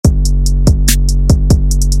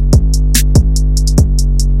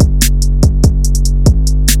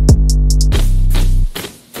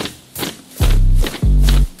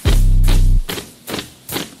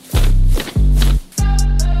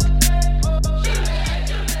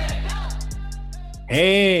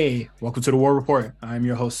Hey, welcome to the War Report. I'm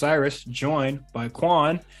your host Cyrus, joined by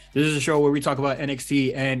Quan. This is a show where we talk about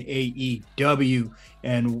NXT and AEW.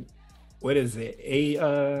 And what is it?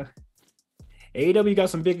 AEW got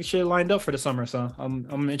some big shit lined up for the summer, so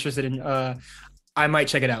I'm interested in. I might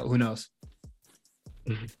check it out. Who knows?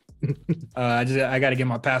 I got to get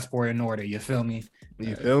my passport in order. You feel me?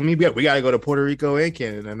 You feel me? We got to go to Puerto Rico and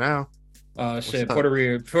Canada now. Shit, Puerto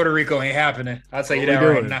Rico ain't happening. I'll tell you What that we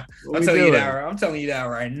right doing? now. What I'm we telling you doing? that. I'm telling you that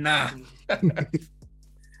right now.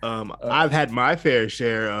 I've had my fair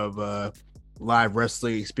share of live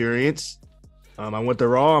wrestling experience. I went to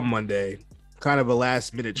Raw on Monday, kind of a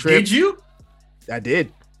last minute trip. Did you? I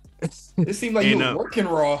did. It seemed like you were working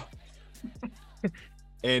Raw.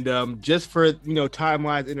 And just for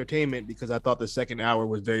time-wise entertainment, because I thought the second hour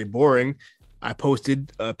was very boring, I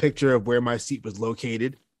posted a picture of where my seat was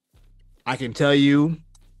located. I can tell you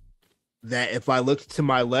that if I looked to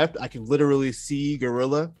my left, I can literally see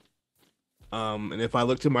Gorilla. And if I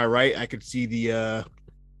look to my right, I could see the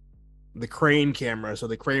crane camera. So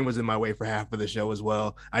the crane was in my way for half of the show as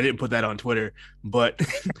well. I didn't put that on Twitter, but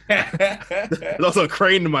there's also a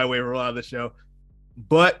crane in my way for a lot of the show.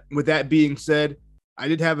 But with that being said, I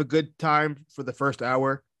did have a good time for the first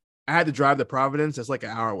hour. I had to drive to Providence. That's like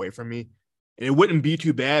an hour away from me. And it wouldn't be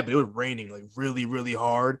too bad, but it was raining like really, really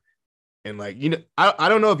hard. And like, I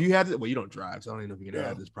don't know if you have it. Well, you don't drive, so I don't even know if you're gonna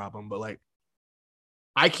have this problem. But like,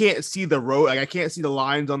 I can't see the road. Like, I can't see the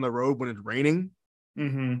lines on the road when it's raining.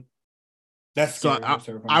 Mm-hmm. That's scary.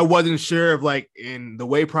 So I wasn't sure if like in the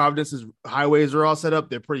way Providence's highways are all set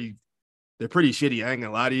up, they're pretty shitty. I ain't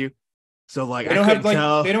gonna lie to you. So like, they don't I couldn't have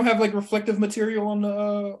tell. they don't have like reflective material on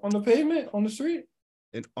the pavement on the street.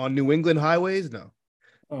 On New England highways, no.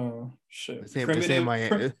 Oh shit! This ain't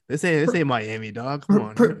Miami. This ain't Miami, dog.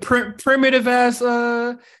 Come on. Primitive ass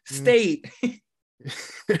state.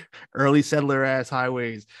 Early settler ass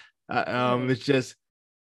highways. It's just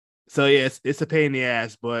so yeah. It's a pain in the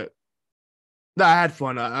ass, but no, I had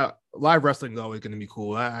fun. Live wrestling is always going to be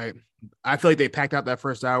cool. I feel like they packed out that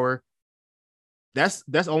first hour. That's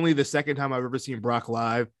only the second time I've ever seen Brock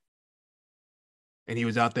live, and he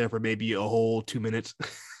was out there for maybe a whole 2 minutes.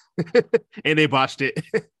 And they botched it.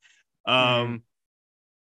 Yeah,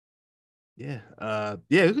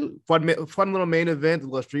 fun little main event, a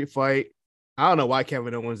little street fight. I don't know why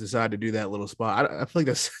Kevin Owens decided to do that little spot. I feel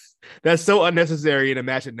like that's so unnecessary in a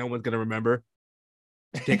match that no one's gonna remember.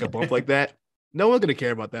 Take a bump like that. No one's gonna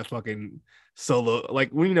care about that fucking solo.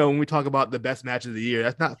 Like when we talk about the best match of the year,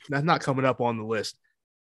 that's not coming up on the list.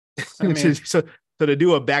 I mean, so to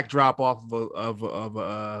do a backdrop off of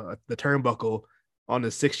the turnbuckle on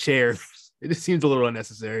the 6 chair, it just seems a little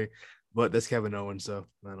unnecessary, but that's Kevin Owens, so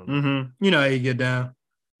I don't know. Mm-hmm. You know how you get down.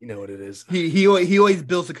 You know what it is. He always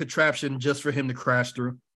builds a contraption just for him to crash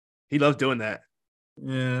through. He loves doing that.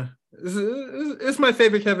 Yeah, it's my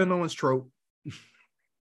favorite Kevin Owens trope.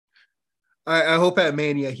 I hope at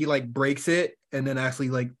Mania he like breaks it and then actually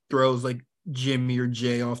like throws like Jimmy or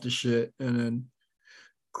Jay off the shit and then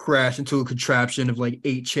crash into a contraption of like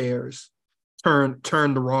 8 chairs, turn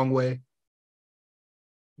the wrong way.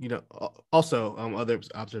 Also, other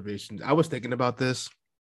observations. I was thinking about this.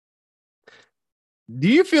 Do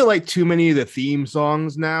you feel like too many of the theme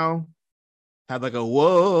songs now have like a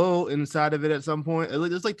whoa inside of it at some point?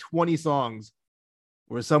 There's like 20 songs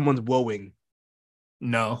where someone's whoaing.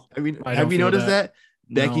 No. Have you noticed that?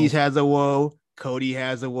 No. Becky's has a whoa. Cody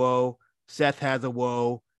has a whoa. Seth has a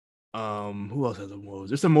whoa. Who else has a whoa?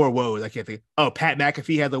 There's some more whoas. I can't think. Oh, Pat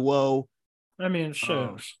McAfee has a whoa. I mean, shit.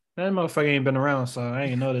 That motherfucker ain't been around, so I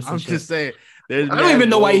ain't noticed. I'm just saying. I don't even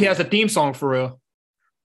know why he has a theme song for real.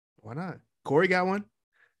 Why not? Corey got one.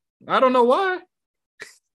 I don't know why.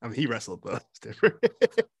 I mean, he wrestled though. It's different.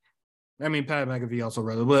 I mean, Pat McAfee also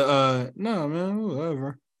wrestled, but no, man,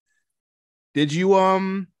 whatever. Did you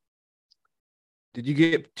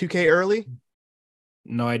get 2K early?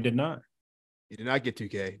 No, I did not. You did not get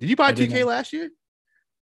 2K. Did you buy 2K last year?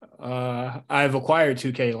 I've acquired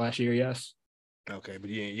 2K last year, yes. Okay, but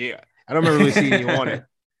yeah. I don't remember really seeing you on it.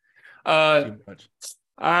 Too much.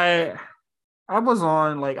 I was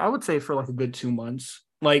on like I would say for like a good 2 months.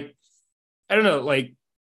 Like I don't know, like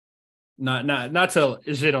not to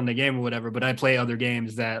shit on the game or whatever, but I play other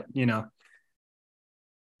games that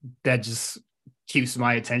that just keeps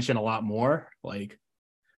my attention a lot more. Like,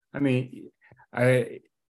 I mean,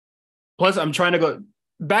 plus I'm trying to go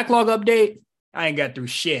backlog update. I ain't got through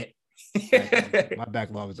shit. My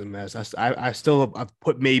backlog is a mess. I've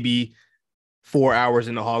put maybe 4 hours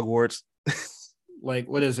into Hogwarts. Like,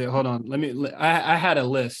 what is it? Hold on. I had a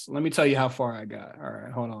list. Let me tell you how far I got. All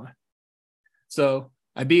right, hold on. So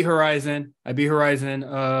I beat Horizon.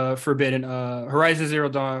 Forbidden. Horizon Zero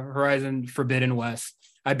Dawn. Horizon Forbidden West.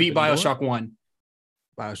 I beat BioShock 1.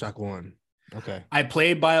 BioShock 1. Okay. I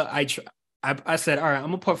played I said, all right, I'm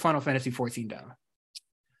gonna put Final Fantasy 14 down.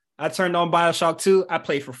 I turned on BioShock 2. I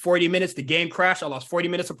played for 40 minutes. The game crashed. I lost 40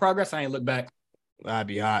 minutes of progress. I ain't look back. I'd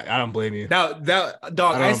be hot. I don't blame you. Dog. I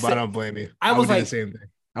don't blame you. I would do the same thing.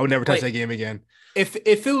 I would never touch that game again. If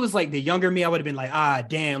it was like the younger me, I would have been like,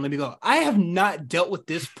 damn, let me go. I have not dealt with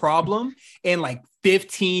this problem in like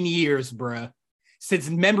 15 years, bruh, since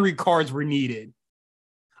memory cards were needed.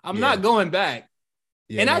 I'm not going back.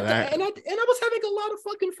 Yeah, and I was having a lot of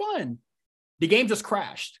fucking fun. The game just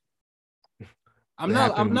crashed. I'm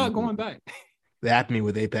not going back. That happened to me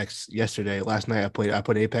with Apex yesterday. Last night I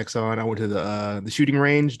put Apex on. I went to the shooting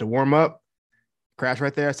range to warm up. Crash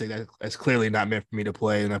right there. I said that's clearly not meant for me to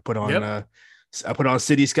play. And I put on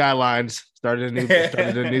City Skylines. Started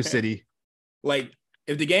a new city. Like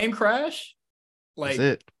if the game crashed, like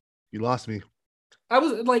that's it. You lost me. I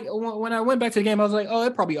was like, when I went back to the game, I was like, oh,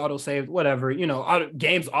 it probably auto-saved, whatever. You know,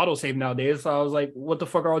 games auto-save nowadays. So I was like, what the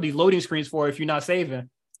fuck are all these loading screens for if you're not saving?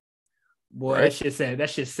 Boy, right. that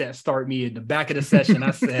shit said start me at the back of the session.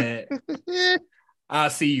 I said, I'll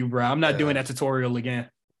see you, bro. I'm not doing that tutorial again.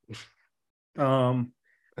 I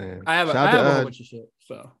have a whole bunch of shit.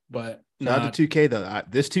 So, but shout out to 2K though.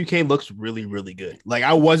 This 2K looks really, really good. Like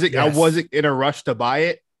I wasn't in a rush to buy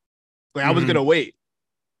it. Like I was gonna wait.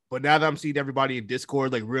 But now that I'm seeing everybody in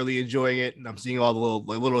Discord like really enjoying it, and I'm seeing all the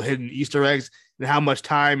little hidden Easter eggs and how much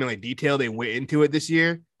time and like detail they went into it this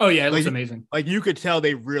year. Oh yeah, it looks amazing. Like you could tell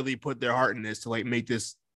they really put their heart in this to like make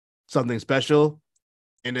this something special,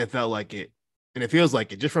 and it felt like it, and it feels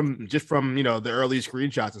like it just from the early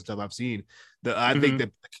screenshots and stuff I've seen. I think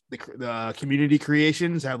the community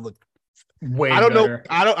creations have looked way better.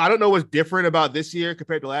 I don't know what's different about this year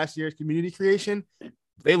compared to last year's community creation.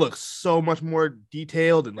 They look so much more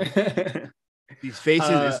detailed and like these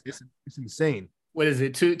faces. It's insane. What is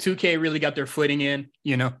it? 2K really got their footing in.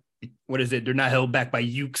 You know, what is it? They're not held back by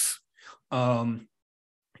ukes.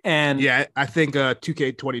 And yeah, I think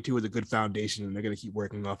 2K22 is a good foundation, and they're gonna keep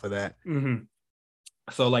working off of that. Mm-hmm.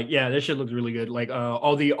 So like, yeah, this shit looks really good. Like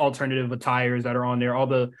all the alternative attires that are on there, all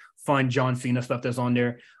the fun John Cena stuff that's on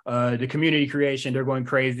there. The community creation, they're going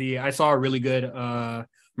crazy. I saw a really good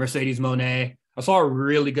Mercedes Monet. I saw a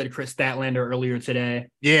really good Chris Statlander earlier today.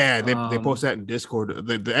 Yeah, they posted that in Discord.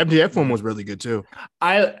 The MJF one was really good too.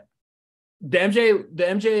 The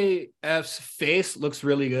MJF's face looks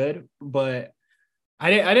really good, but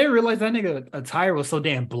I didn't realize that nigga attire was so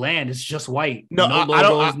damn bland. It's just white. No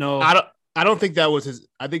logos, I don't think that was his.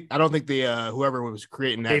 I don't think the whoever was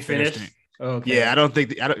creating that they finished it. Okay. Yeah, I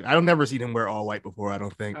don't never seen him wear all white before. I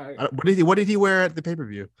don't think. What did he wear at the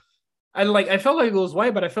pay-per-view? I felt like it was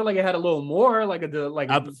white, but I felt like it had a little more like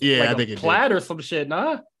I think plaid or some shit.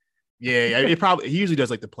 Nah. Yeah, he usually does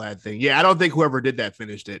like the plaid thing. Yeah, I don't think whoever did that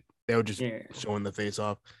finished it. They were just showing the face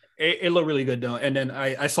off. It looked really good though. And then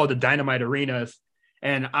I saw the Dynamite arenas,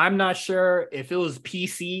 and I'm not sure if it was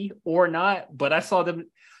PC or not, but I saw them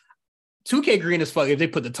 2K green as fuck if they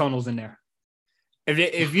put the tunnels in there.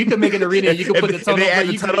 If you could make an arena, you could put the tunnel.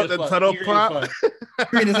 The tunnel prop.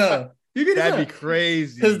 Green as hell. That'd be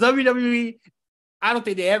crazy. Because WWE, I don't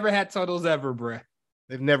think they ever had tunnels ever, bruh.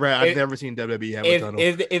 I've never seen WWE have a tunnel.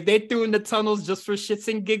 If they threw in the tunnels just for shits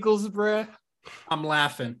and giggles, bruh, I'm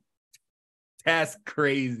laughing. That's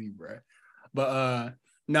crazy, bruh. But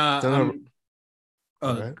nah. No, go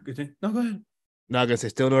ahead. No, I'm gonna say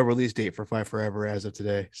still no release date for Fight Forever as of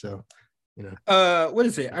today. So, what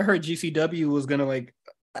is it? I heard GCW was gonna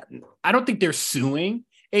I don't think they're suing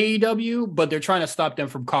AEW, but they're trying to stop them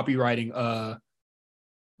from copywriting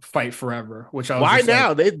Fight Forever, which I was why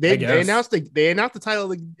now? They announced the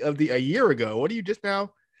title of the a year ago. What are you just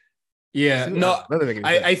now? Yeah, no,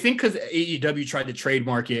 I think because AEW tried to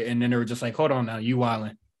trademark it, and then they were just like, "Hold on now, you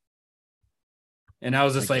wildin'." And I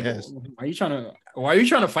was just like, "Why are you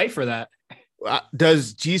trying to fight for that?" Did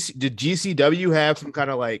GCW have some kind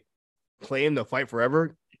of like claim to Fight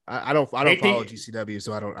Forever? I don't follow GCW,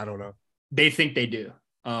 so I don't know. They think they do.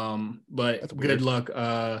 But good luck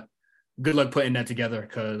putting that together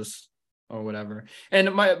or whatever. And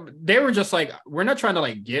they were just like, we're not trying to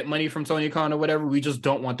like get money from Tony Khan or whatever. We just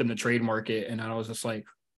don't want them to trademark it. And I was just like,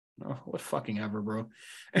 oh, what fucking ever, bro.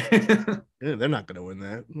 Yeah, they're not gonna win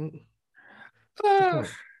that.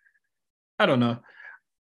 I don't know.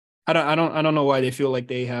 I don't know why they feel like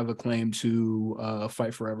they have a claim to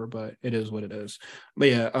Fight Forever, but it is what it is. But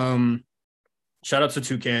yeah, shout out to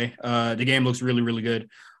 2K. The game looks really, really good.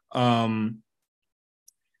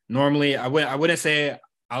 Normally, I wouldn't say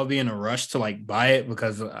I'll be in a rush to like buy it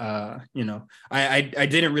because I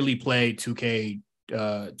didn't really play 2K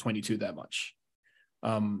 22 that much.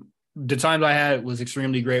 The times I had was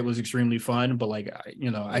extremely great, was extremely fun, but like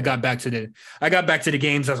I got back to the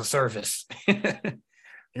games as a service.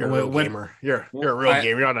 You're a real gamer. You're a real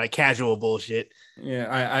gamer. You're not a casual bullshit. Yeah,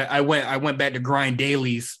 I went back to grind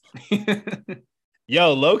dailies.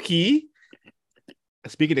 Yo, low key.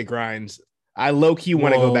 Speaking of grinds, I low key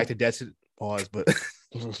want to go back to Destiny. Pause, but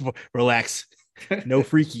relax. No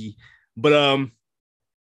freaky. But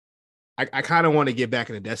I kind of want to get back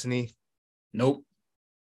into Destiny. Nope.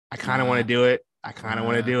 I kind of want to do it. I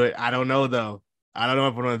don't know though. I don't know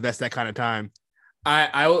if I'm gonna invest that kind of time.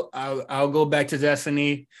 I'll go back to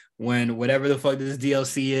Destiny when whatever the fuck this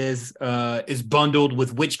DLC is bundled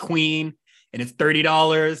with Witch Queen and it's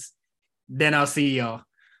 $30. Then I'll see y'all.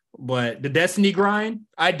 But the Destiny grind,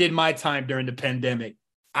 I did my time during the pandemic.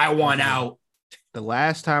 I want out. The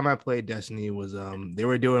last time I played Destiny was they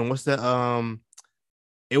were doing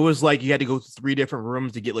it was like you had to go to 3 different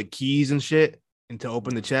rooms to get like keys and shit and to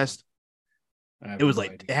open the chest. It was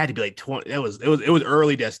like it had to be like 20. It was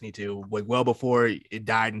early Destiny 2, like well before it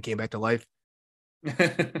died and came back to life.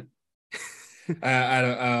 I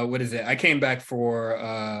don't what is it? I came back for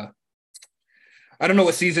I don't know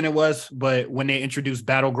what season it was, but when they introduced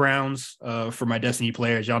Battlegrounds for my Destiny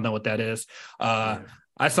players, y'all know what that is.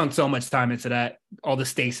 I sunk so much time into that, all the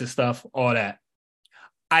stasis stuff, all that.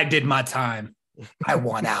 I did my time. I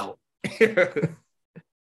want out.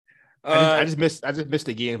 I just missed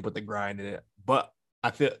the game with the grind in it. But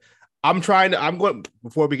I feel I'm going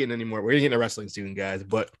before we get any more. We're gonna get into wrestling soon, guys.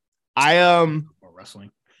 But more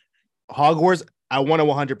wrestling. Hogwarts, I want to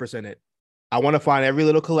 100% it. I want to find every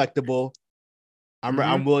little collectible.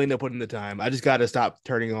 I'm willing to put in the time. I just got to stop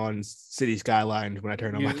turning on City Skylines when I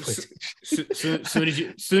turn on my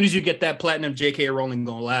PlayStation. Soon as you get that platinum, J.K. Rowling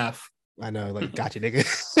gonna laugh. I know, like, gotcha, nigga.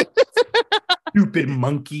 Stupid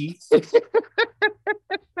monkey. That's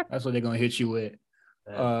what they're gonna hit you with.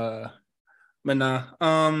 But nah.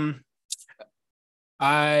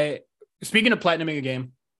 Speaking of platinuming a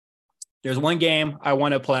game, there's one game I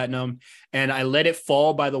want to platinum, and I let it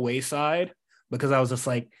fall by the wayside because I was just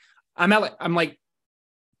like, I'm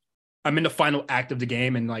in the final act of the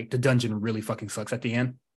game, and like the dungeon really fucking sucks at the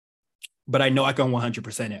end. But I know I can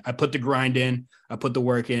 100% it. I put the grind in, I put the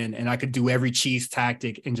work in, and I could do every cheese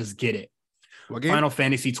tactic and just get it. What game? Final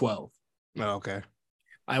Fantasy 12. Oh, okay.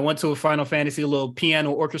 I went to a Final Fantasy little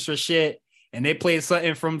piano orchestra shit, and they played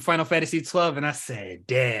something from Final Fantasy 12, and I said,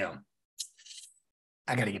 damn,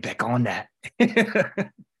 I gotta get back on that.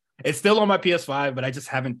 It's still on my PS5, but I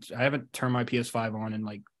haven't turned my PS5 on in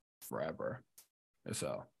like forever.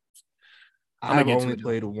 So I've only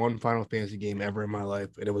played one Final Fantasy game ever in my life,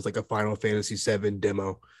 and it was like a Final Fantasy 7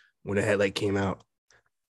 demo when it had like came out.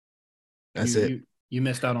 That's it. You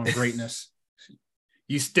missed out on greatness.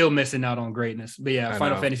 You still missing out on greatness. But yeah,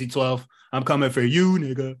 Final Fantasy 12. I'm coming for you,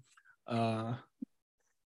 nigga.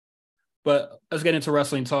 But let's get into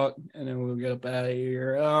wrestling talk, and then we'll get up out of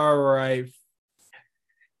here. All right.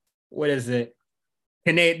 What is it?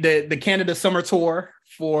 The Canada Summer Tour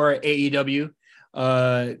for AEW.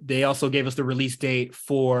 They also gave us the release date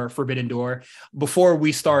for Forbidden Door. Before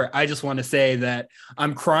we start, I just want to say that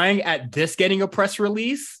I'm crying at this getting a press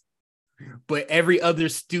release, but every other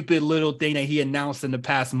stupid little thing that he announced in the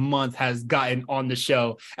past month has gotten on the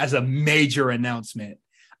show as a major announcement.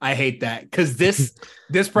 I hate that because this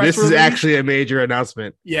press release is actually a major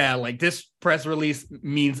announcement. Yeah, like this press release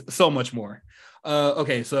means so much more.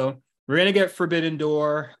 Okay, so we're gonna get Forbidden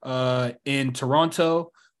Door in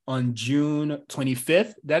Toronto on June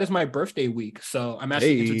 25th. That is my birthday week, so I'm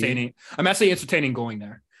actually entertaining going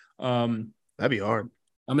there. That'd be hard.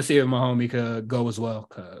 I'm gonna see if my homie could go as well,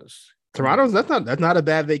 because Toronto's that's not a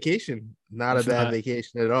bad vacation. Not a bad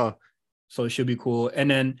vacation at all. So it should be cool. And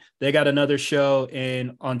then they got another show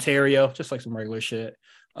in Ontario, just like some regular shit.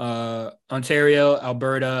 Ontario,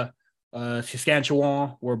 Alberta,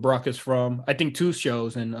 Saskatchewan, where Brock is from. I think 2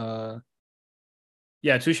 shows in 2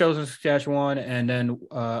 shows in Saskatchewan, and then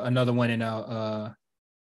another one in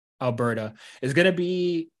Alberta. It's gonna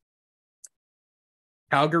be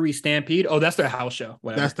Calgary Stampede. Oh, that's their house show.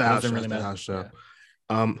 Whatever. That's the house show. Really the house show.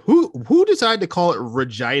 Yeah. Who decided to call it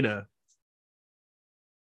Regina?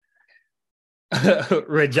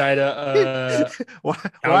 Regina.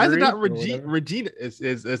 Why is it not Regina?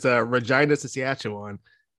 It's a Regina, Saskatchewan.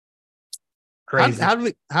 Crazy. How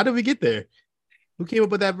did we get there? Who came up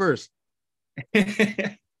with that verse?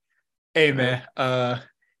 Hey man, go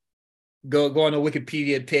on the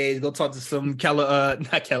Wikipedia page. Go talk to some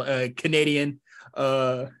Canadian.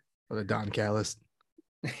 The Don Callis.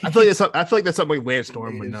 I feel like that's something like Lance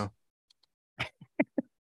Storm would know.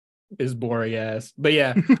 Is boring ass. But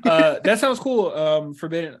yeah, that sounds cool.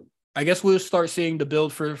 Forbidden. I guess we'll start seeing the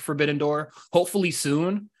build for Forbidden Door hopefully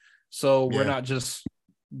soon. So we're not just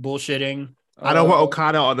bullshitting. I don't want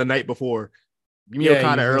Okada on the night before. Give me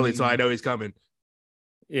Okada early so I know he's coming.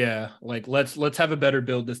 Yeah, like let's have a better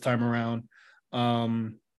build this time around.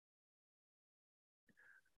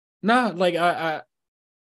 Nah, like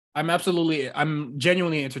I'm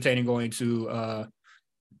genuinely entertaining going to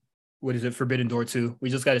what is it, Forbidden Door 2. We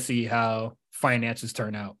just got to see how finances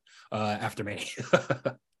turn out after Mania.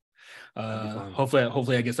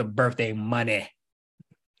 Hopefully I get some birthday money.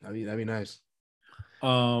 That'd be nice.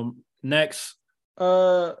 Next,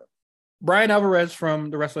 Brian Alvarez from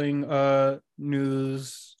the Wrestling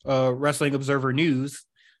Wrestling Observer News,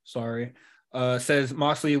 says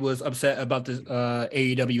Moxley was upset about the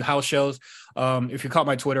AEW house shows. If you caught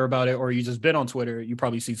my Twitter about it, or you just been on Twitter, you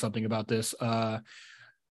probably see something about this.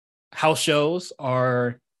 House shows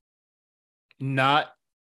are not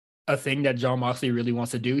a thing that Jon Moxley really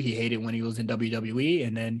wants to do. He hated when he was in WWE,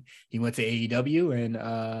 and then he went to AEW,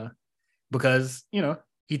 and because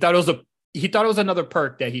he thought it was another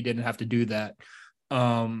perk that he didn't have to do that.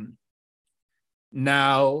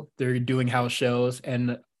 Now they're doing house shows,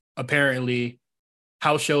 and apparently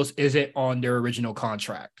house shows isn't on their original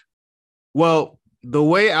contract. Well, the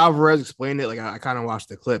way Alvarez explained it, like I kind of watched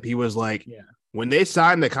the clip, he was like, when they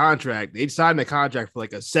signed the contract, for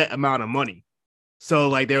like a set amount of money. So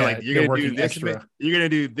like they're like, you're gonna do this you're gonna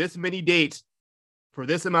do this many dates for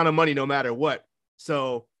this amount of money no matter what.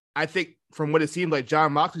 So I think from what it seemed like,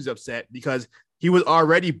 Jon Moxley's upset because he was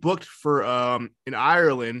already booked for in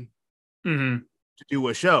Ireland to do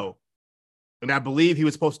a show. And I believe he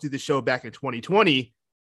was supposed to do the show back in 2020,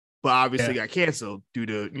 but obviously got canceled due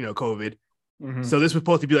to COVID. So this was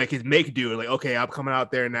supposed to be like his make do, like, okay, I'm coming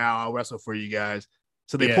out there now, I'll wrestle for you guys.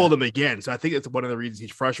 So they pulled him again. So I think it's one of the reasons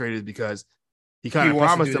he's frustrated, because he kind of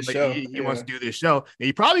promised him like he wants to do this show. And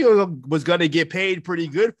he probably was going to get paid pretty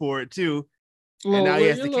good for it too. And now he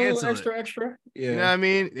has to cancel extra. Yeah. You know what I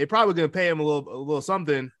mean? They're probably going to pay him a little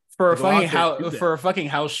something for a fucking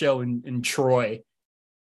house show in Troy.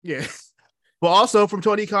 Yeah. But also from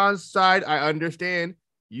Tony Khan's side, I understand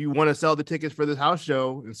you want to sell the tickets for this house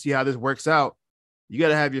show and see how this works out. You got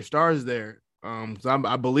to have your stars there. So I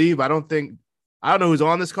don't know who's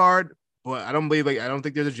on this card, but I don't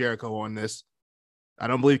think there's a Jericho on this. I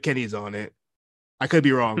don't believe Kenny's on it. I could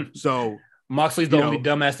be wrong. So Moxley's the only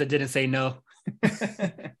dumbass that didn't say no.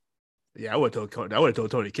 Yeah, I would have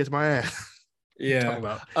told Tony, kiss my ass.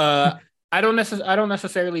 Yeah. I don't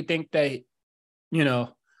necessarily think that,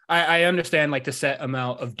 I understand like the set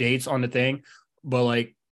amount of dates on the thing, but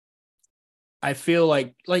like I feel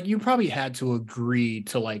like you probably had to agree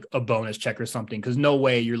to like a bonus check or something, because no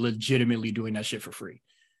way you're legitimately doing that shit for free.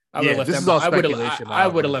 I would have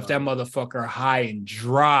left that motherfucker high and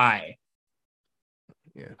dry.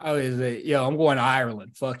 Yeah, I was like, I'm going to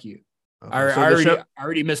Ireland. Fuck you. Okay. I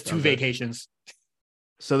already missed 2 vacations.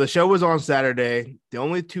 So the show was on Saturday. The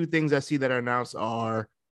only 2 things I see that are announced are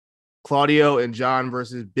Claudio and John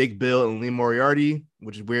versus Big Bill and Lee Moriarty,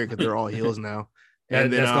 which is weird because they're all heels now.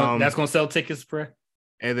 And that's gonna sell tickets, bro.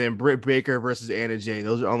 And then Britt Baker versus Anna Jay.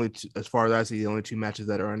 Those are only as far as I see, the only 2 matches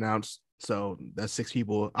that are announced. So that's 6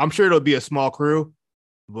 people. I'm sure it'll be a small crew,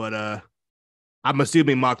 but I'm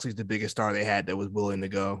assuming Moxley's the biggest star they had that was willing to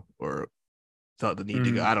go or felt the need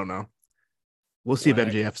to go. I don't know. We'll see if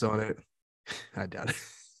MJF's on it. I doubt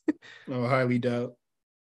it. Oh, highly doubt.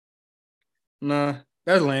 Nah,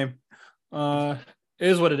 that's lame. It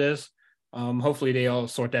is what it is. Hopefully they all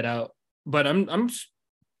sort that out. But I'm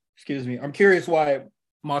curious why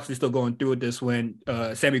Moxley's still going through with this when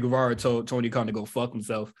Sammy Guevara told Tony Khan to go fuck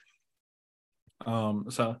himself.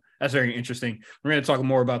 So that's very interesting. We're going to talk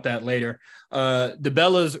more about that later. The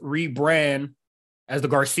Bellas rebrand as the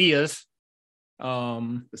Garcias.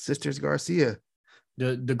 The sisters Garcia.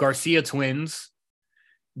 The Garcia twins.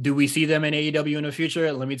 Do we see them in AEW in the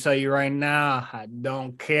future? Let me tell you right now, I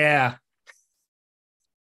don't care.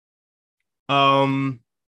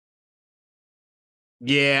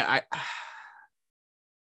 Yeah,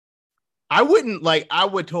 I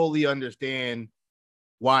would totally understand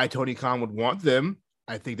why Tony Khan would want them.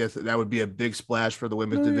 I think that would be a big splash for the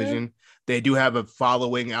women's division. They do have a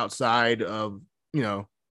following outside of,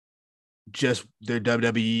 just their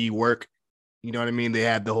WWE work. You know what I mean? They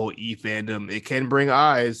have the whole E fandom. It can bring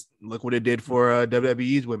eyes. Look what it did for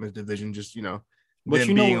WWE's women's division. Just, but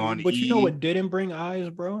you know what didn't bring eyes,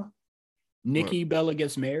 bro? Nikki Bella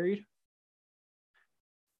gets married.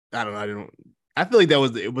 I don't know. I feel like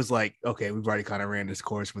it was like, okay, we've already kind of ran this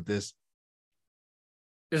course with this.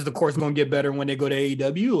 is the course going to get better when they go to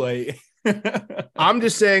AEW? Like, I'm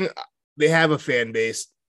just saying they have a fan base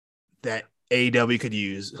that AEW could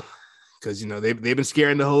use because they've been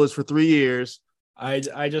scaring the hoes for 3 years. I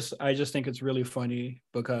just think it's really funny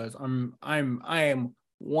because I am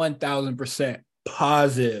 1000%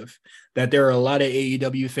 positive that there are a lot of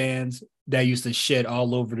AEW fans that used to shit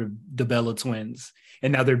all over the Bella Twins,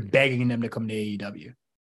 and now they're begging them to come to AEW,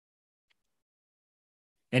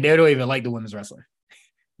 and they don't even like the women's wrestling.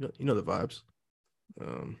 You know the vibes.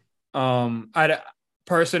 I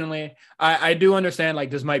personally, I do understand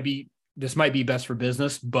like this might be best for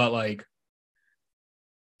business, but like,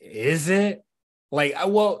 is it? Like,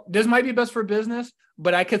 well, this might be best for business,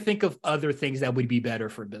 but I could think of other things that would be better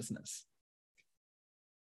for business.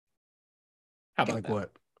 How about like that?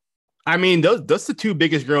 What? I mean, those the two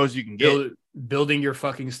biggest girls you can get. Building your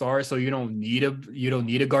fucking star, so you don't need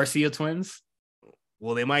a Garcia twins.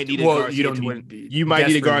 Well, they might need a Garcia twins. You might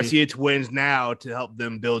need a Garcia twins now to help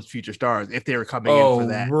them build future stars if they were coming in for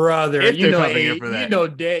that. Brother, you know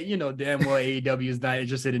damn well AEW is not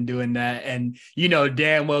interested in doing that, and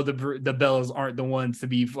damn well the Bellas aren't the ones to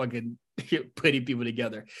be fucking putting people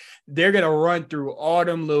together. They're gonna run through all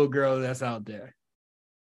them little girls that's out there.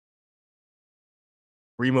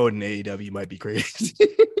 Remote in AEW might be crazy.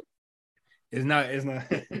 It's not.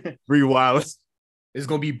 Bree Wireless. It's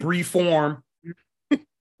gonna be Bree Form.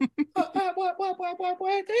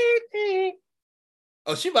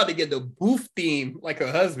 Oh, she about to get the booth theme like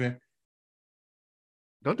her husband.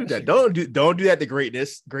 Don't do that. Don't do that to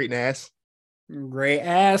greatness. Great ass. Great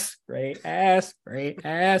ass. Great ass. Great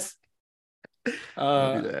ass.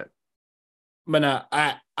 Don't do that. But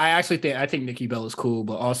I actually think Nikki Bella is cool,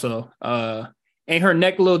 but also ain't her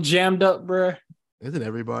neck a little jammed up, bruh? Isn't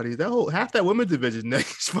everybody? Half that women's division neck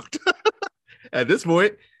is fucked up at this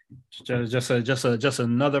point. Just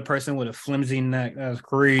another person with a flimsy neck. That's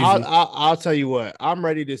crazy. I'll tell you what. I'm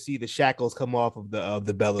ready to see the shackles come off of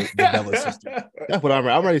the Bella sister. That's what I'm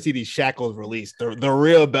ready. I'm ready to see these shackles released. The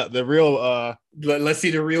real. Let's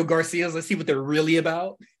see the real Garcias. Let's see what they're really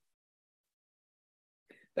about.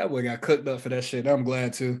 That boy got cooked up for that shit. I'm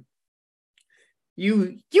glad too.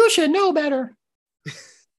 You should know better.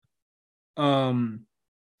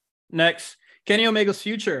 Next, Kenny Omega's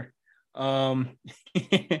future.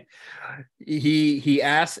 He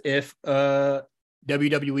asked if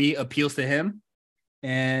WWE appeals to him,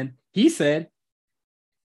 and he said,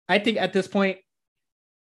 I think at this point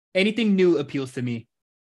anything new appeals to me,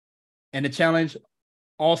 and the challenge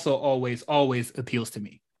also always appeals to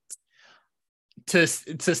me. To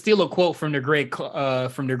steal a quote from the great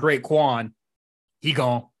Quan, he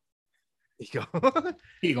gone.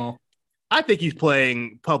 I think he's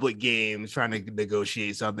playing public games, trying to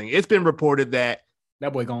negotiate something. It's been reported that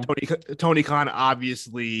boy gone. Tony Khan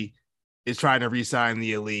obviously is trying to re-sign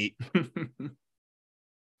the Elite.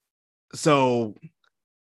 So,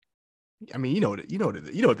 I mean, you know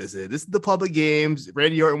what this is. This is the public games.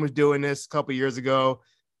 Randy Orton was doing this a couple years ago.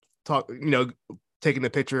 Taking the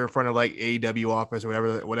picture in front of like AEW office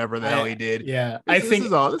or whatever the hell he did. Yeah, this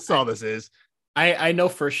is all this is. I know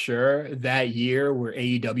for sure that year where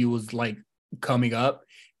AEW was like coming up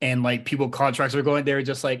and like people contracts were going, they were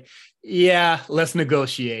just like, yeah, let's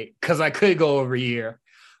negotiate because I could go over here.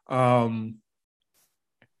 I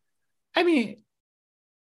mean,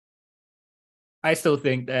 I still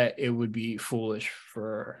think that it would be foolish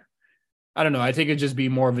for, I don't know. I think it'd just be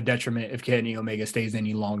more of a detriment if Kenny Omega stays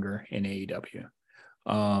any longer in AEW.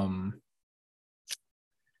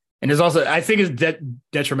 And there's also, I think it's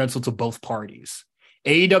detrimental to both parties.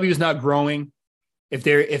 AEW is not growing if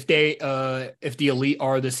the Elite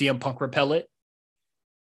are the CM Punk repellent,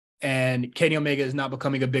 and Kenny Omega is not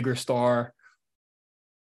becoming a bigger star,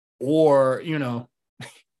 or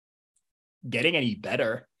getting any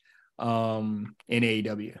better in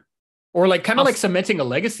AEW, or like kind of like cementing a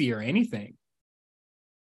legacy or anything.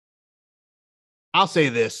 I'll say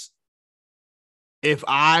this: if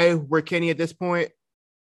I were Kenny at this point,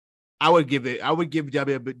 I would give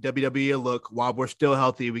WWE a look while we're still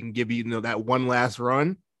healthy. We can give that one last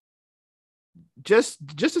run, just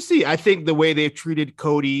to see. I think the way they've treated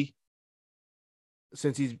Cody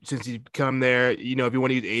since he's come there, if you want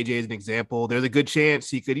to use AJ as an example, there's a good chance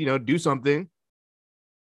he could do something,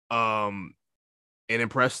 and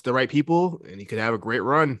impress the right people, and he could have a great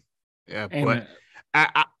run. Yeah, Amen.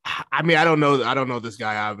 But I mean, I don't know this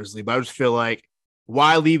guy obviously, but I just feel like,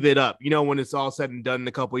 why leave it up? When it's all said and done in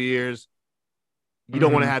a couple of years, you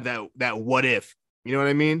don't want to have that what if. You know what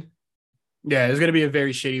I mean? Yeah, it's gonna be a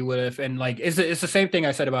very shitty what if, and like it's the same thing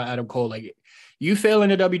I said about Adam Cole. Like, you fail in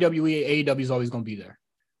the WWE, AEW is always gonna be there,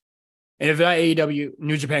 and if not AEW,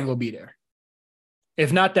 New Japan will be there.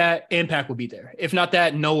 If not that, Impact will be there. If not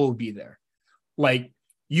that, Noah will be there. Like,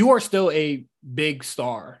 you are still a big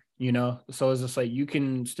star, you know? So it's just like, you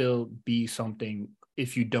can still be something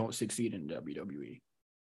if you don't succeed in WWE.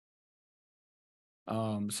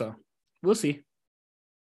 So we'll see.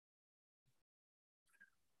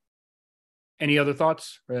 Any other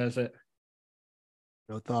thoughts? Or that's it?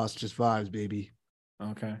 No thoughts, just vibes, baby.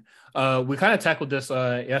 Okay. We kind of tackled this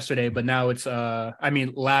yesterday, but now it's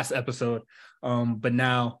last episode. But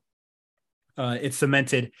now it's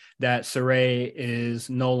cemented that Sarray is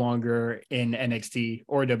no longer in NXT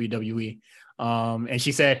or WWE. And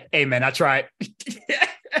she said, "Hey man, I tried."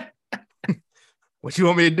 What you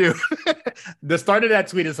want me to do? The start of that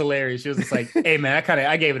tweet is hilarious. She was just like, "Hey man,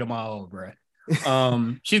 I gave it a mile, bro."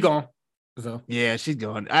 She's gone. So yeah, she's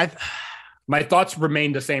gone. My thoughts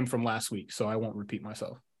remain the same from last week, so I won't repeat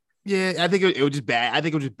myself. Yeah, I think it was just bad. I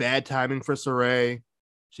think it was just bad timing for Sarray.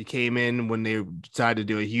 She came in when they decided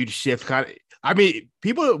to do a huge shift.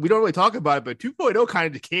 People, we don't really talk about it, but 2.0 kind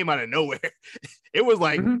of just came out of nowhere. It was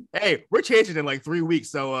like, hey, we're changing in like 3 weeks.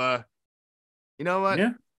 So, you know what?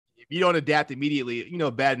 Yeah. If you don't adapt immediately,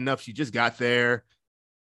 bad enough. She just got there.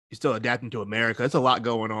 You're still adapting to America. It's a lot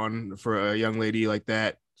going on for a young lady like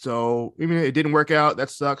that. So, it didn't work out. That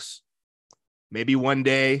sucks. Maybe one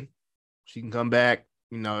day she can come back,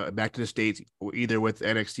 back to the States, either with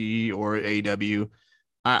NXT or AEW.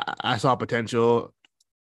 I saw potential.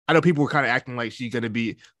 I know people were kind of acting like she's going to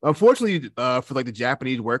be, unfortunately, for like the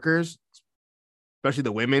Japanese workers, especially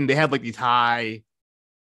the women, they have like these high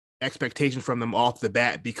expectations from them off the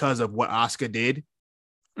bat because of what Asuka did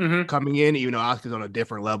coming in, even though Asuka's on a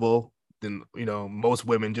different level than, most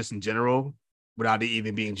women just in general, without it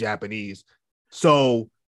even being Japanese. So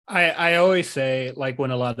I always say, like,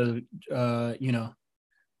 when a lot of,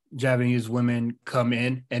 Japanese women come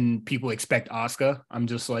in and people expect Asuka, I'm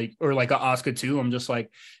just like, or like a Asuka too. I'm just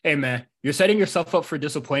like, hey man, you're setting yourself up for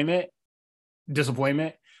disappointment.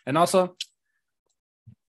 And also,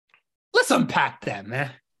 let's unpack that,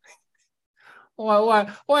 man.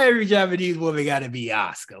 Why every Japanese woman gotta be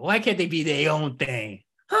Asuka? Why can't they be their own thing?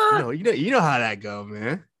 Huh? You know how that go,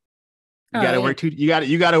 man. You gotta work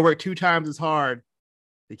you gotta work 2 times as hard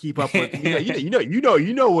to keep up with what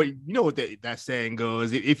that saying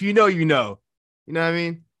goes. If you know, you know what I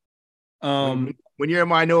mean? When you're a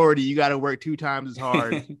minority, you got to work 2 times as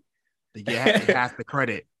hard to get half the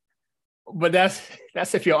credit. But that's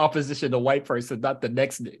if you're opposition to white person, not the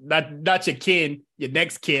next, not your kin, your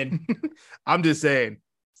next kin. I'm just saying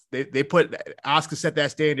they put Asuka set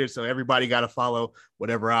that standard, so everybody got to follow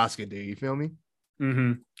whatever Asuka do. You feel me?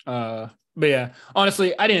 But yeah,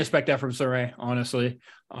 honestly, I didn't expect that from Sarray, honestly.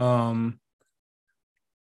 Because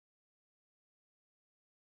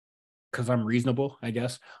I'm reasonable, I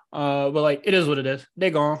guess. But like, it is what it is.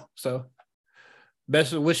 They gone. So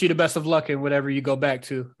wish you the best of luck in whatever you go back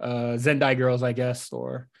to. Zendai girls, I guess,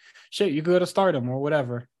 or shit, you go to Stardom or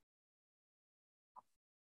whatever.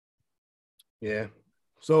 Yeah.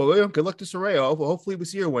 So good luck to Sarray. Hopefully we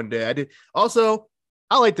see her one day. I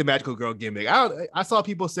like the magical girl gimmick. I saw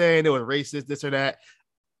people saying it was racist, this or that.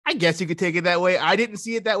 I guess you could take it that way. I didn't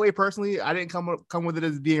see it that way personally. I didn't come with it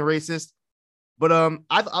as being racist. But I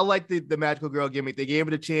like the magical girl gimmick. They gave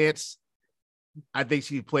it a chance. I think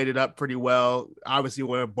she played it up pretty well. Obviously,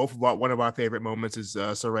 one of our favorite moments is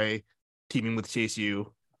Sarray teaming with Chase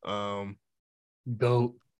U.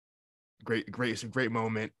 Dope. Great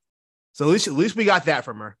moment. So at least we got that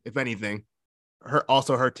from her, if anything. Her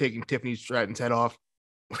taking Tiffany Stratton's head off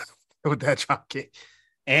with that drop kick.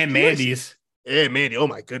 And Mandy's. Yeah, Mandy. Oh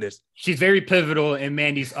my goodness. She's very pivotal in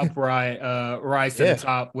Mandy's rise to the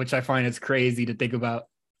top, which I find is crazy to think about.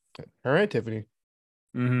 Her and Tiffany.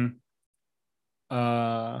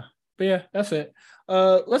 But yeah, that's it.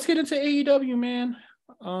 Let's get into AEW, man.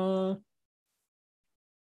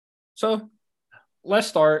 So let's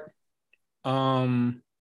start. Whataburger.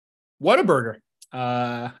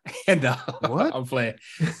 And what? I'm playing.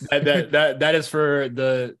 That is for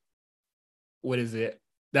the, what is it?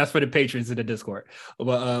 That's for the patrons in the Discord.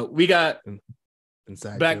 But we got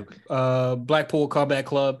Inside Blackpool Combat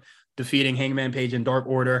Club defeating Hangman Page and Dark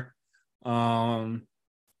Order. I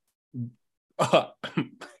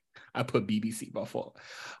put BBC, my fault.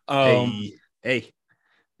 Hey.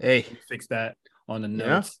 Fix that on the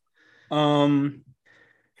notes.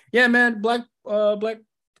 Yeah, man.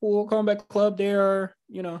 Blackpool Combat Club, they are,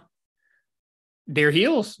 they're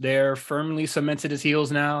heels. They're firmly cemented as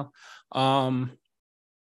heels now.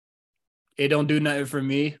 It don't do nothing for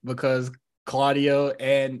me because Claudio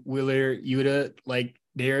and Wheeler Yuta, like,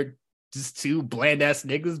 they're just 2 bland ass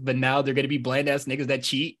niggas, but now they're gonna be bland ass niggas that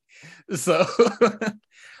cheat. So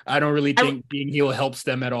I don't really think being heel helps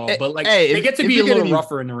them at all. But like they get to be a little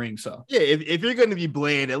rougher in the ring. So yeah, if you're going to be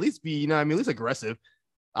bland, at least be, at least aggressive.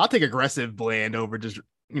 I'll take aggressive bland over just,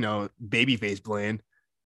 babyface bland.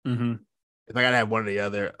 Mm-hmm. If I gotta have one or the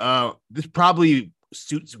other. This probably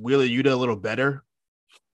suits Wheeler Yuta a little better.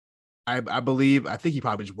 I believe. I think he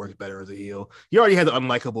probably just works better as a heel. He already has an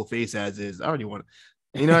unlikable face as is. I already want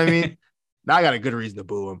to, you know what I mean? Now I got a good reason to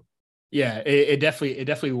boo him. Yeah, it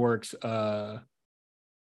definitely works. What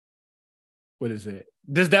is it?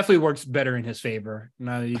 This definitely works better in his favor.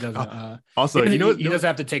 Now that he doesn't. Also, he doesn't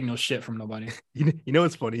have to take no shit from nobody. You know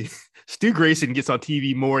what's funny? Stu Grayson gets on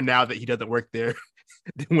TV more now that he doesn't work there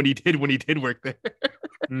than when he did work there.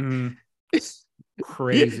 Mm-hmm.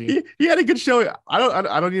 Crazy. He had a good show.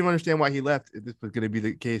 I don't even understand why he left. If this was going to be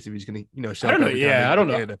the case, if he's going to show up. I don't know. Yeah, I don't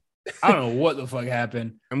know. Canada. I don't know what the fuck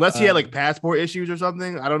happened. Unless he had like passport issues or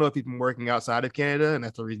something. I don't know if he's been working outside of Canada and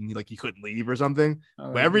that's the reason he couldn't leave or something.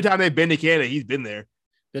 But every time they've been to Canada, he's been there.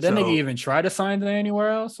 Did that nigga even try to sign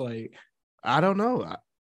anywhere else? Like, I don't know.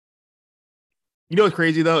 You know what's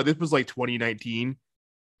crazy though? This was like 2019.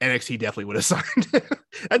 NXT definitely would have signed.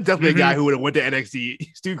 That's definitely a guy who would have went to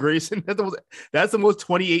NXT. Stu Grayson. That's the most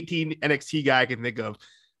 2018 NXT guy I can think of.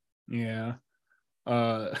 Yeah.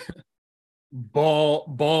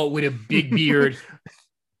 Ball with a big beard.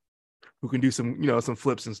 Who can do some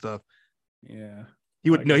flips and stuff. Yeah. He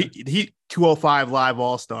would he 205 Live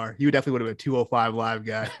All-Star. He would definitely would have been a 205 Live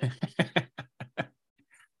guy.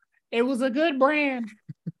 It was a good brand.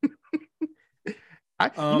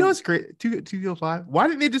 It's great. 205. Why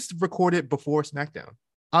didn't they just record it before SmackDown?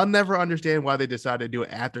 I'll never understand why they decided to do it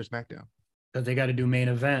after SmackDown. Because they got to do main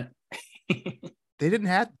event. They didn't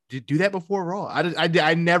have to do that before Raw.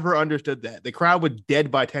 I never understood that. The crowd was dead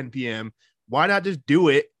by 10 p.m. Why not just do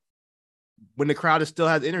it when the crowd still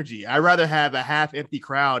has energy? I'd rather have a half-empty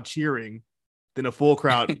crowd cheering than a full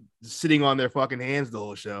crowd sitting on their fucking hands the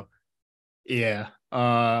whole show. Yeah.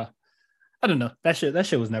 I don't know. That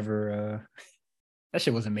shit was never that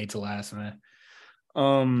shit wasn't made to last, man.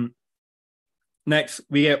 Next,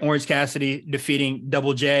 we get Orange Cassidy defeating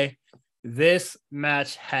Double J. This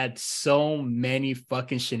match had so many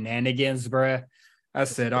fucking shenanigans, bruh. I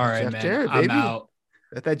said, all right, man, Jarrett, I'm out.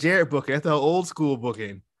 That's that Jarrett booking. That's the old school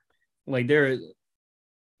booking. Like I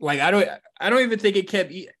don't even think it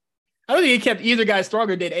kept. I don't think it kept either guy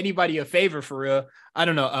stronger. Did anybody a favor for real? I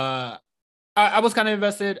don't know. I was kind of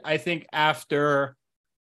invested. I think after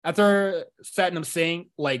Satnam Singh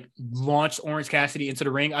launched Orange Cassidy into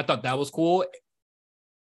the ring, I thought that was cool.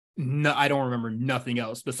 No, I don't remember nothing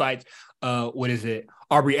else besides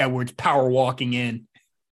Aubrey Edwards power walking in,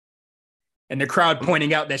 and the crowd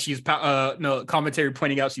pointing out that she's commentary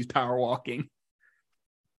pointing out she's power walking.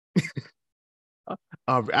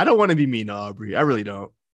 Aubrey, I don't want to be mean to Aubrey. I really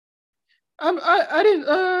don't. I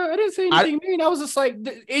didn't say anything mean. I was just like,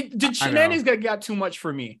 the shenanigans got too much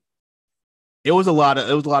for me. It was a lot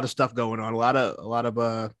of stuff going on. A lot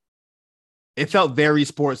of it felt very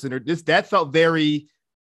sports center. That felt very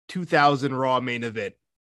 2000 Raw main event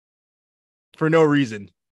for no reason,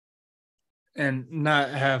 and not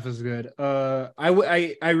half as good.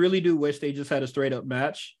 I really do wish they just had a straight up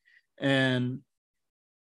match, and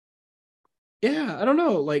yeah, I don't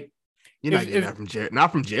know. Like, you're not getting that from Jarrett.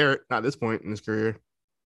 Not from Jarrett. Not at this point in his career.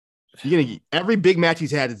 You're gonna get, every big match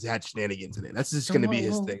he's had has had shenanigans in it. That's just gonna be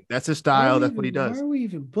his thing. That's his style. That's what he does. Why are we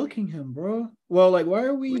even booking him, bro? Well, why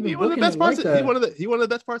are we even booking him like that? He one of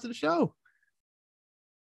the best parts of the show.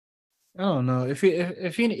 I don't know if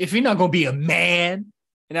you're not gonna be a man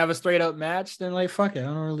and have a straight up match, then fuck it, I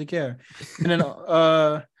don't really care. And then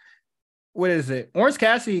what is it? Orange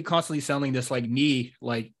Cassidy constantly selling this knee,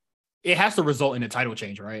 it has to result in a title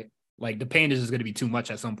change, right? The pain is just gonna be too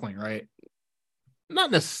much at some point, right?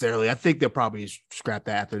 Not necessarily. I think they'll probably scrap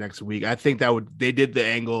that after next week. I think they did the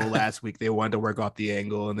angle last week. They wanted to work off the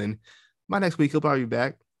angle, and then by next week he'll probably be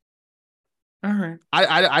back. All right.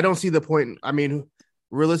 I don't see the point. I mean,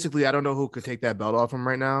 realistically, I don't know who could take that belt off him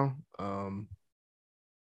right now. No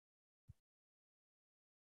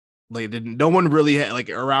one really had,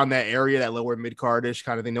 around that area, that lower mid cardish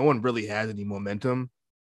kind of thing. No one really has any momentum.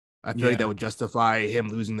 I feel like that would justify him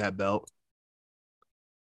losing that belt.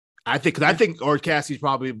 I think Orange Cassidy's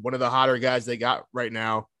probably one of the hotter guys they got right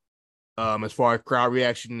now. As far as crowd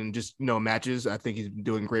reaction and just matches, I think he's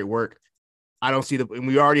doing great work. I don't see and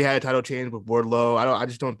we already had a title change with Wardlow. I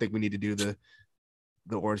just don't think we need to do the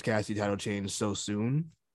Orange Cassidy title change so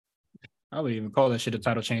soon. I would even call that shit a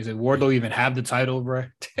title change. Did Wardlow even have the title, bro?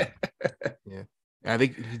 Yeah, I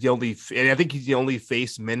think he's the only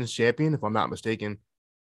face men's champion, if I'm not mistaken.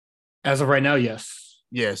 As of right now, yes.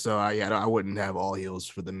 Yeah, so I wouldn't have all heels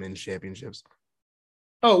for the men's championships.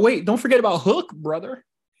 Oh wait, don't forget about Hook, brother.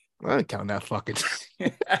 I don't count that fucking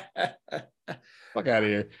fuck out of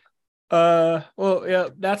here. Well, yeah,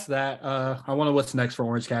 that's that. I wonder what's next for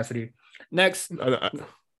Orange Cassidy. Next.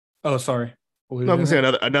 Oh, sorry. I'm gonna say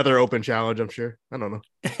another open challenge. I'm sure. I don't know.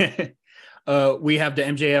 We have the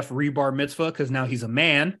MJF rebar mitzvah because now he's a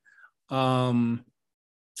man. It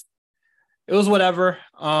was whatever.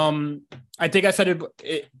 I think I said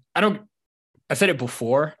it. I said it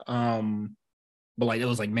before. But like it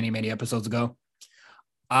was like many episodes ago.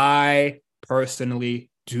 I personally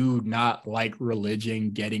do not like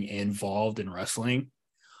religion getting involved in wrestling.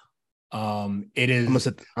 It is. I'm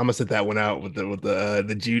gonna set that one out with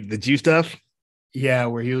the Jew stuff. Yeah,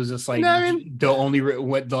 where he was just like the only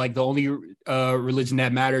religion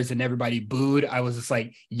that matters, and everybody booed. I was just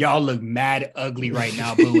like, y'all look mad ugly right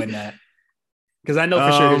now, booing that. Because I know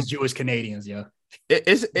for sure there's Jewish Canadians, yeah.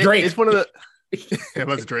 It's one of the. It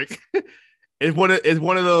was Drake. It's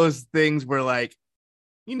one of those things where, like,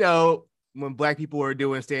 you know, when black people are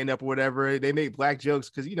doing stand up or whatever, they make black jokes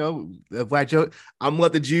because, you know, the black joke. I'm gonna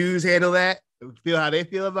let the Jews handle that. Feel how they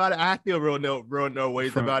feel about it. I feel real no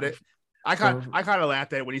ways about it. I kind of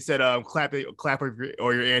laughed at it when he said clap or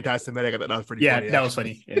you're anti-Semitic. I thought that was pretty funny. Yeah, that was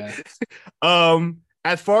funny. Yeah.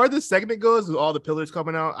 As far as the segment goes, with all the pillars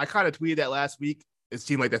coming out, I kind of tweeted that last week. It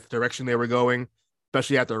seemed like that's the direction they were going,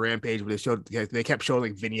 especially after Rampage, where they kept showing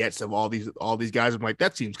like vignettes of all these guys. I'm like,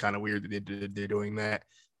 that seems kind of weird that they're doing that.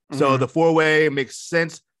 Mm-hmm. So the 4-way makes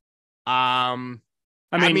sense. I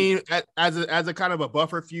mean, as a kind of a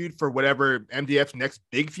buffer feud for whatever MJF's next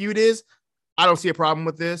big feud is, I don't see a problem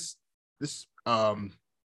with this. I'm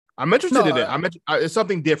interested in it. It's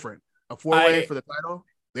something different. A 4-way for the title.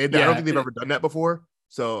 I don't think they've ever done that before.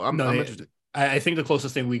 So I'm interested. I think the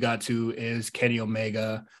closest thing we got to is Kenny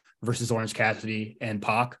Omega versus Orange Cassidy and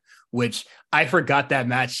Pac, which I forgot that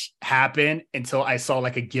match happened until I saw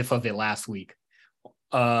like a GIF of it last week.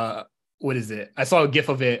 What is it? I saw a GIF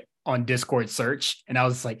of it on Discord search, and I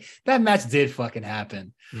was like, that match did fucking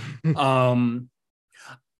happen.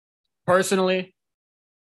 Personally,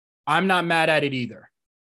 I'm not mad at it either.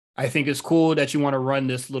 I think it's cool that you want to run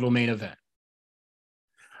this little main event.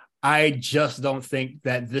 I just don't think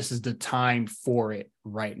that this is the time for it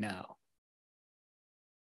right now.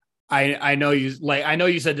 I know you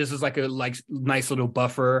said this is like a nice little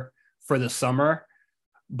buffer for the summer,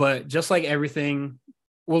 but just like everything,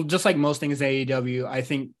 well, just like most things in AEW, I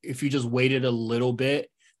think if you just waited a little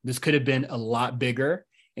bit, this could have been a lot bigger.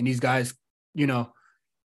 And these guys, you know,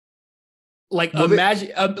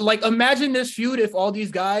 imagine this feud if all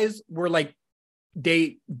these guys were like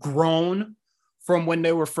they grown from when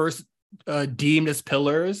they were first deemed as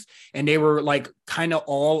pillars, and they were like kind of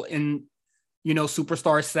all in, you know,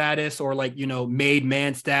 superstar status or like, you know, made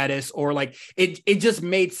man status, or like it just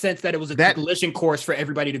made sense that it was a collision course for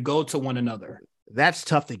everybody to go to one another. That's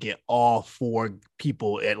tough to get all 4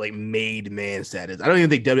 people at like made man status. I don't even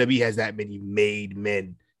think WWE has that many made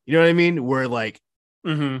men. You know what I mean? Where like,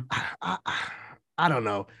 I don't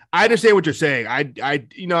know. I understand what you're saying.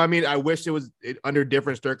 I wish it was under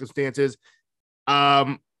different circumstances.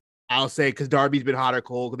 I'll say because Darby's been hot or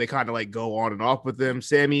cold, they kind of like go on and off with them.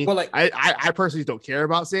 Sammy, well, like I personally don't care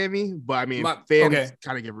about Sammy, but I mean fans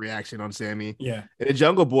kind of give reaction on Sammy. Yeah, and the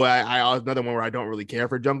Jungle Boy, I another one where I don't really care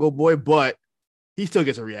for Jungle Boy, but he still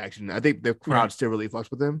gets a reaction. I think the crowd still really fucks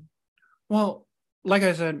with him. Well, like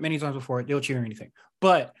I said many times before, they'll cheer anything,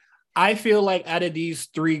 but I feel like out of these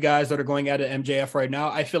 3 guys that are going out of MJF right now,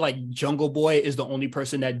 I feel like Jungle Boy is the only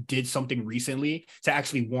person that did something recently to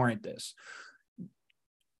actually warrant this.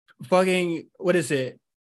 Fucking, what is it?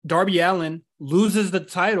 Darby Allin loses the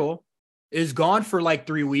title, is gone for like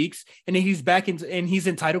 3 weeks, and then he's back and he's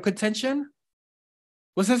in title contention.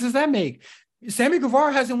 What sense does that make? Sammy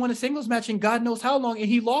Guevara hasn't won a singles match in God knows how long, and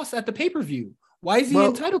he lost at the pay-per-view. Why is he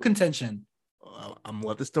in title contention? I'm gonna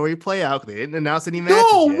let the story play out. They didn't announce any matches.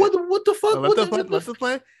 No, yet. What the fuck? Let the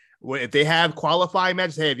play. Well, if they have qualifying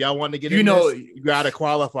matches, hey, if y'all want to get in, you gotta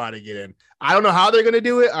qualify to get in. I don't know how they're gonna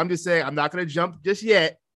do it. I'm just saying I'm not gonna jump just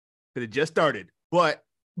yet because it just started. But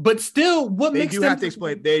still, what makes them have to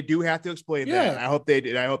explain? They do have to explain that. I hope they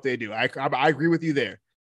do. I agree with you there.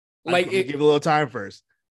 Like, give it a little time first.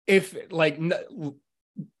 If like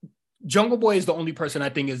Jungle Boy is the only person I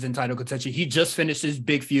think is in title contention. He just finished his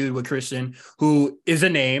big feud with Christian, who is a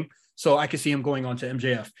name, so I could see him going on to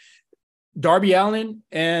MJF. Darby Allin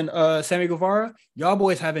and Sammy Guevara, y'all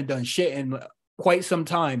boys haven't done shit in quite some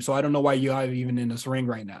time, so I don't know why you are even in this ring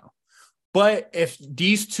right now. But if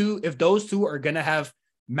those two are gonna have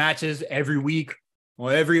matches every week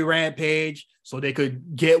or every Rampage, so they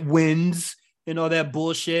could get wins and all that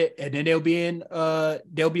bullshit, and then they'll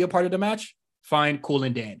be a part of the match. Fine, cool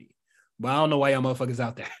and dandy. But I don't know why y'all motherfuckers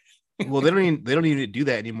out there. Well, they don't even do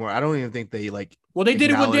that anymore. I don't even think they like. Well, they did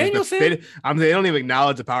it with Danielson. They don't even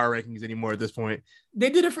acknowledge the power rankings anymore at this point. They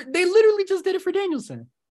literally just did it for Danielson.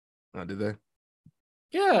 Oh, did they?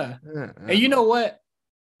 Yeah. And you know what?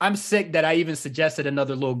 I'm sick that I even suggested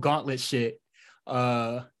another little gauntlet shit.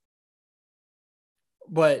 But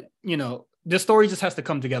you know, the story just has to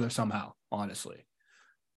come together somehow, honestly.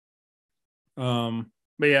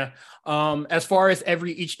 But yeah, as far as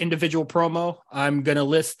each individual promo, I'm gonna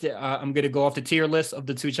go off the tier list of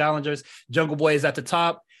the two challengers. Jungle Boy is at the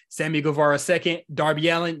top, Sammy Guevara second, Darby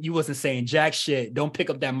Allin, you wasn't saying jack shit. Don't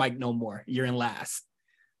pick up that mic no more. You're in last.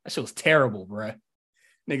 That shit was terrible, bruh.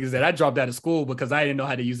 Niggas said I dropped out of school because I didn't know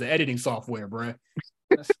how to use the editing software, bruh.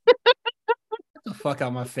 Get the fuck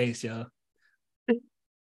out my face, yo.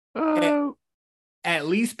 At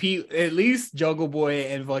least Jungle Boy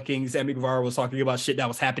and fucking Sammy Guevara was talking about shit that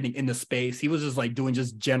was happening in the space. He was just like doing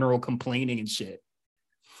just general complaining and shit.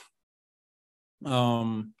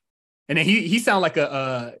 And then he sound like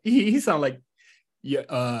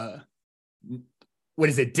what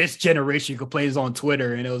is it? This generation complains on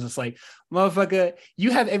Twitter, and it was just like, motherfucker,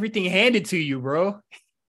 you have everything handed to you, bro.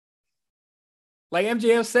 Like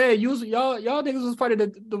MJF said, y'all niggas was part of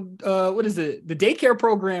the what is it? The daycare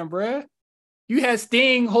program, bro. You had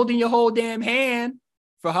Sting holding your whole damn hand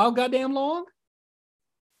for how goddamn long?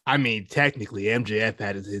 I mean, technically, MJF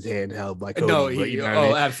had his hand held by Cody.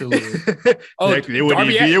 No, absolutely.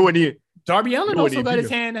 Darby Allin also got his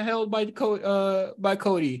hand held by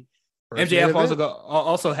Cody. MJF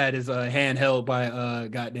also had his hand held by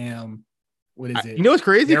goddamn, what is it? You know what's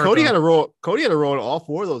crazy? Jericho. Cody had a role in all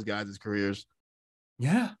four of those guys' careers.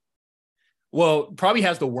 Yeah. Well, probably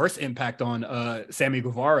has the worst impact on Sammy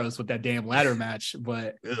Guevara's with that damn ladder match,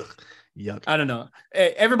 but yuck. I don't know.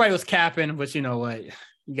 Everybody was capping, but you know what?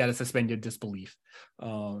 You got to suspend your disbelief.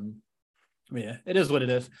 Yeah, it is what it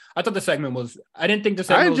is. I thought the segment was. I didn't think the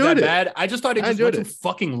segment was that bad. I just thought it just went too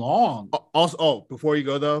fucking long. Also, before you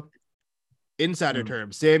go though, insider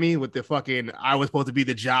term, Sammy with the fucking I was supposed to be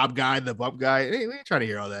the job guy, the bump guy. We ain't trying to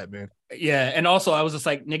hear all that, man. Yeah, and also I was just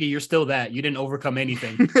like, nigga, you're still that. You didn't overcome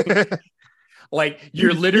anything. Like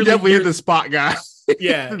you're definitely the spot guy.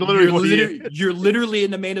 Yeah, you're literally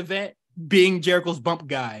in the main event being Jericho's bump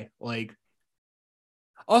guy. Like,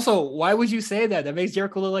 also, why would you say that? That makes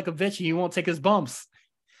Jericho look like a bitch and he won't take his bumps.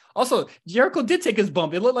 Also, Jericho did take his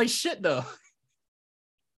bump. It looked like shit though.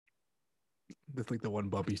 That's like the one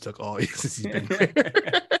bump he took all since he's been there.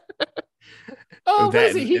 Oh, what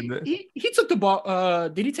is it? He took the ball.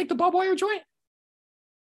 Did he take the barbed wire joint?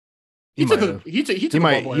 He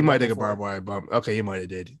might take a barbed wire bump. Okay, he might have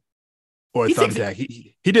did. Or a thumbtack.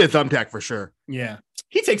 He did a thumbtack for sure. Yeah.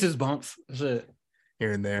 He takes his bumps. Shit.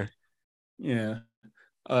 Here and there. Yeah.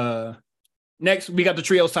 Next we got the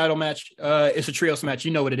trios title match. It's a trios match.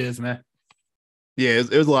 You know what it is, man. Yeah,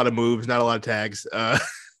 it was a lot of moves, not a lot of tags.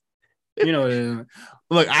 You know what it is.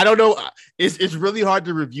 Look, I don't know. It's really hard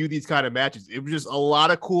to review these kind of matches. It was just a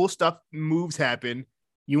lot of cool stuff. Moves happen.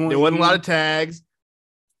 There wasn't a lot of tags.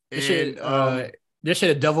 This shit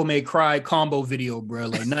a Devil May Cry combo video, bro.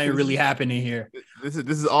 Like nothing really happening here. This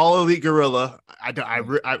is all Elite Gorilla.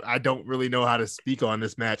 I don't really know how to speak on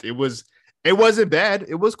this match. It wasn't bad.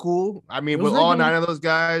 It was cool. I mean, with all 9 of those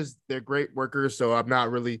guys, they're great workers. So I'm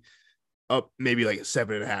not really up. Maybe like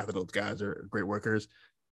 7.5 of those guys are great workers.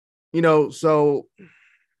 You know, so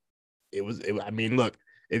I mean, look,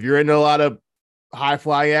 if you're into a lot of high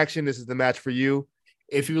flying action, this is the match for you.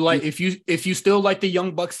 If you still like the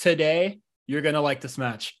Young Bucks today, you're gonna like this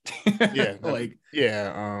match.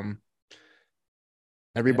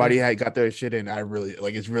 Everybody had got their shit in. I really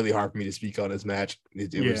like. It's really hard for me to speak on this match.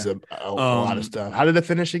 It was a lot of stuff. How did it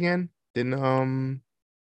finish again? Didn't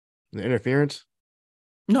the interference?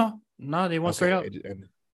 No, they went straight up.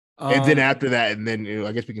 And then after that, and then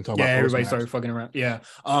I guess we can talk about. Yeah, everybody started fucking around. Yeah.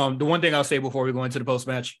 The one thing I'll say before we go into the post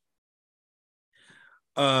match,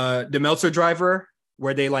 the Meltzer driver,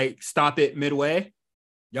 where they like stop it midway,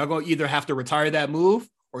 y'all gonna either have to retire that move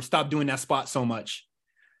or stop doing that spot so much.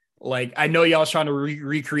 Like, I know y'all was trying to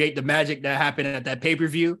recreate the magic that happened at that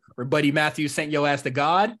pay-per-view where Buddy Matthews sent your ass to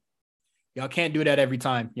God. Y'all can't do that every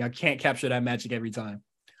time. Y'all can't capture that magic every time.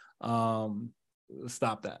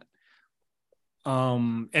 Stop that.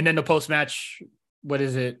 And then the post-match, what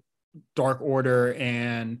is it? Dark Order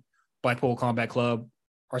and Blackpool Combat Club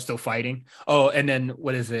are still fighting. Oh, and then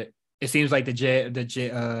what is it? It seems like the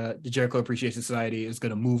Jericho Appreciation Society is going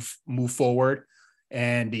to move forward,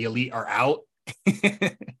 and the Elite are out.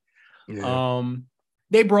 Yeah.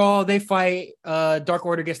 They brawl, they fight. Dark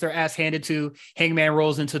Order gets their ass handed to. Hangman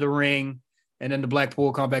rolls into the ring, and then the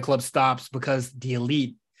Blackpool Combat Club stops because the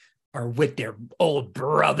Elite are with their old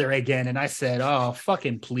brother again. And I said, "Oh,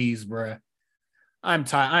 fucking please, bro. I'm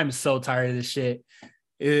tired. I'm so tired of this shit."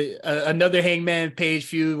 Another Hangman Page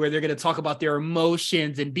feud where they're gonna talk about their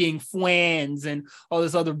emotions and being friends and all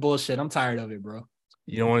this other bullshit. I'm tired of it, bro.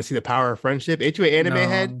 You don't want to see the power of friendship? Ain't you an anime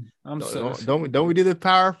head? Don't we do the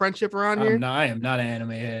power of friendship around here? No, I am not an anime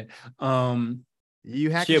head. You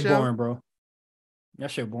hack shit boring, bro.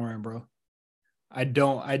 That shit boring, bro. I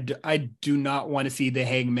do not want to see the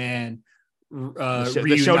Hangman the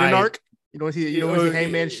Shonen arc. You don't want to see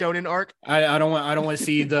Hangman Shonen arc. I don't want to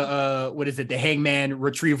see the what is it, the Hangman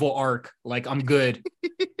retrieval arc. Like, I'm good.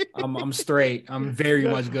 I'm straight. I'm very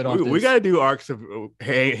much good on this. We got to do arcs of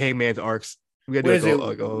Hangman's arcs. We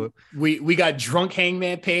got drunk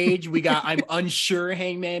Hangman Page. We got I'm unsure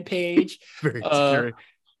Hangman Page. Very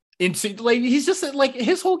insecure. Like, he's just like,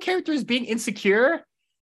 his whole character is being insecure,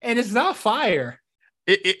 and it's not fire.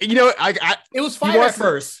 It was fire at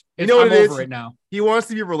first. I'm over it now. He wants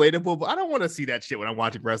to be relatable, but I don't want to see that shit when I'm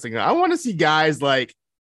watching wrestling. I want to see guys like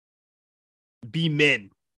be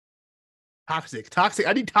men. Toxic.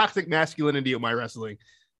 I need toxic masculinity in my wrestling.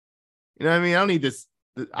 You know what I mean? I don't need this.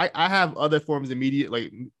 I have other forms of media,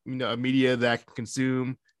 like, media that I can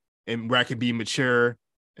consume and where I can be mature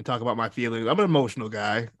and talk about my feelings. I'm an emotional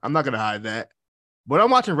guy. I'm not gonna hide that. But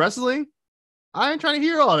I'm watching wrestling. I ain't trying to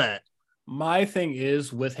hear all that. My thing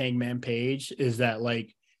is with Hangman Page is that,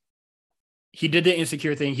 like, he did the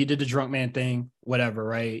insecure thing, he did the drunk man thing, whatever,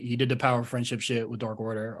 right? He did the power friendship shit with Dark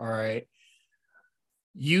Order. All right.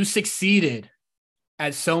 You succeeded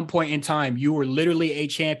at some point in time. You were literally a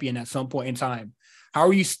champion at some point in time. How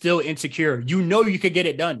are you still insecure? You know you could get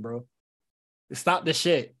it done, bro. Stop the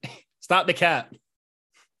shit. Stop the cap.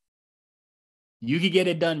 You could get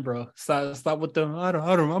it done, bro. Stop with the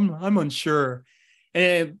I'm unsure.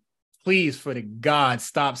 And please, for the God,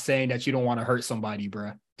 stop saying that you don't want to hurt somebody,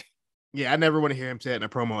 bro. Yeah, I never want to hear him say it in a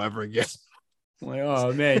promo ever again. Like,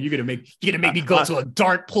 oh man, you're gonna make me go to a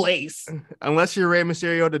dark place. Unless you're Rey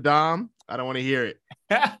Mysterio the Dom, I don't want to hear it.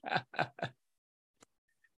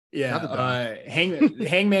 Yeah,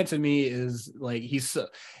 Hangman to me is like,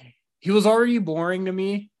 he was already boring to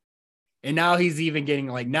me, and now he's even getting,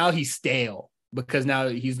 like, now he's stale because now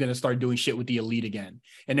he's gonna start doing shit with the Elite again,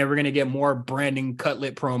 and then we're gonna get more Brandon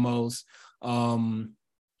Cutlet promos,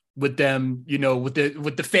 with them, with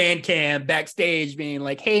the fan cam backstage being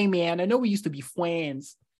like, "Hey man, I know we used to be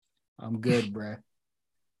friends. I'm good, bro.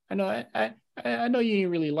 I know I know you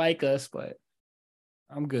didn't really like us, but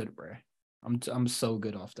I'm good, bro. I'm so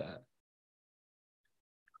good off that."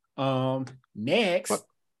 Next.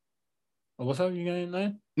 What's up? You got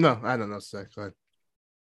anything? No, I don't know. Go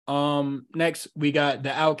ahead. Next we got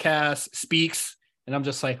the Outcast speaks, and I'm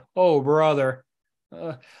just like, oh brother.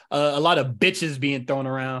 A lot of bitches being thrown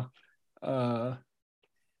around. And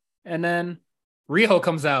then Riho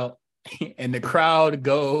comes out and the crowd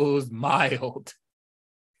goes mild.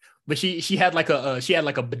 But she had like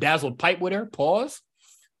a bedazzled pipe with her. Pause.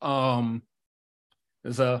 So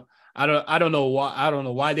I don't know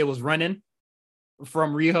why they was running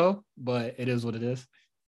from Riho, but it is what it is.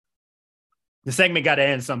 The segment got to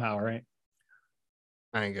end somehow, right?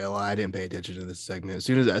 I ain't gonna lie, I didn't pay attention to this segment. As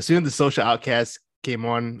soon as the Social Outcasts came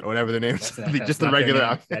on, or whatever their name is, just the regular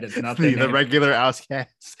outcast. That is not the regular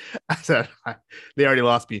outcasts. I said they already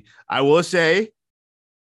lost me. I will say,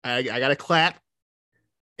 I gotta clap.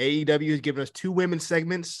 AEW has given us 2 women's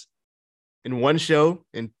segments in one show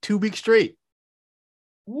in 2 weeks straight.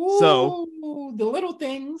 Ooh, so the little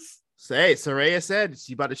things. Say, Saraya said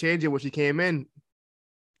she's about to change it when she came in.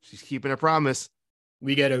 She's keeping her promise.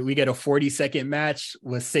 We get a 40-second match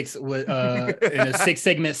with in a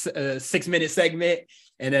 6-minute segment,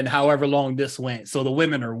 and then however long this went. So the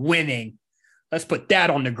women are winning. Let's put that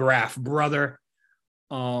on the graph, brother.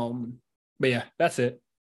 But yeah, that's it.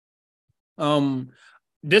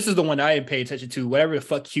 This is the one I didn't pay attention to. Whatever the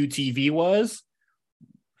fuck QTV was.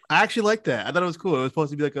 I actually liked that. I thought it was cool. It was supposed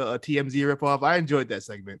to be like a TMZ ripoff. I enjoyed that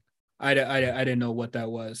segment. I didn't know what that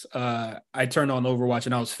was. I turned on Overwatch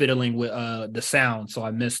and I was fiddling with the sound, so I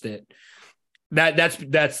missed it. That's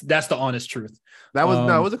the honest truth. That was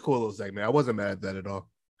it was a cool little segment. I wasn't mad at that at all.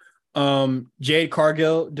 Jade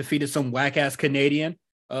Cargill defeated some whack ass Canadian.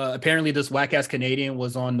 Apparently this whack ass Canadian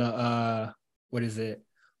was on the what is it?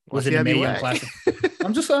 Was it Mae Young Classic?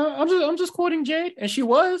 I'm just quoting Jade, and she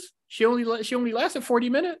only lasted 40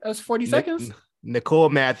 minutes, 40 seconds. Nicole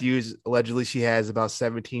Matthews, allegedly she has about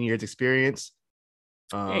 17 years experience.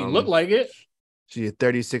 Ain't look like it. She's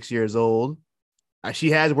 36 years old.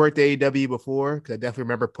 She has worked AEW before because I definitely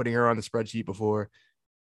remember putting her on the spreadsheet before.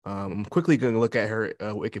 I'm quickly going to look at her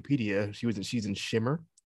Wikipedia. She's in Shimmer.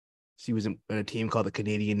 She was in a team called the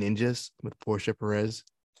Canadian Ninjas with Portia Perez,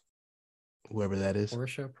 whoever that is.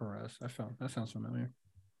 Portia Perez. That sounds familiar.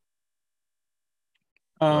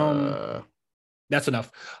 That's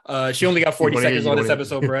enough. She only got 40 seconds on this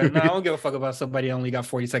episode, bro. No, I don't give a fuck about somebody who only got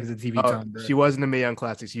 40 seconds of TV time, bro. She was in the Mae Young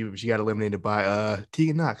Classic. She got eliminated by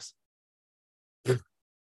Tegan Knox.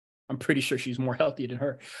 I'm pretty sure she's more healthy than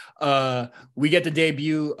her. We get the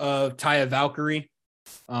debut of Taya Valkyrie.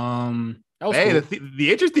 Cool. The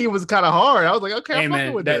interest theme was kind of hard. I was like, okay, I'm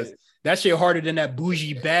fucking with this. That shit harder than that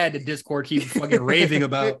bougie bad that Discord keeps fucking raving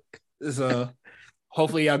about.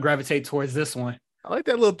 Hopefully y'all gravitate towards this one. I like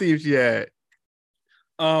that little theme she had.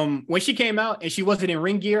 When she came out and she wasn't in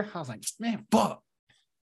ring gear, I was like, man, fuck.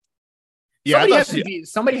 Yeah,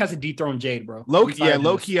 somebody has to dethrone Jade, bro. Low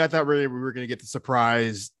key, I thought we were gonna get the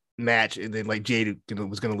surprise match, and then like Jade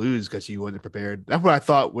was gonna lose because she wasn't prepared. That's what I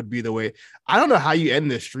thought would be the way. I don't know how you end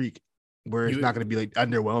this streak where it's not gonna be like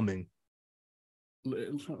underwhelming.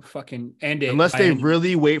 Fucking end it unless they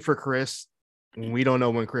really wait for Chris. We don't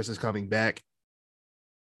know when Chris is coming back.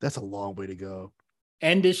 That's a long way to go.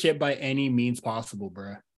 End this shit by any means possible,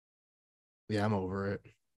 bro. Yeah, I'm over it.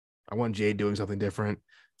 I want Jade doing something different.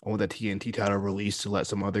 I want that TNT title released to let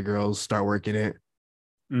some other girls start working it.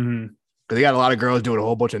 Mm-hmm. Because they got a lot of girls doing a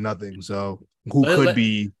whole bunch of nothing. So whoever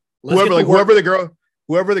the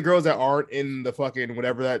girls that aren't in the fucking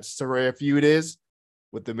whatever that Saraya feud is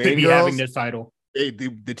with the main girls having this title. The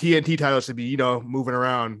TNT title should be, moving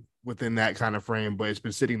around within that kind of frame, but it's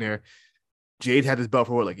been sitting there. Jade had this belt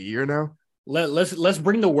for like a year now. Let's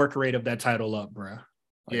bring the work rate of that title up, bro.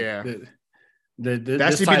 Yeah.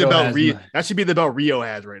 That should be the belt that should be the belt Rio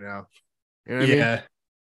has right now. You know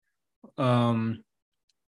what I mean?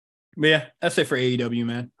 But yeah, that's it for AEW,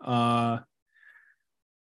 man.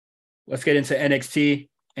 Let's get into NXT,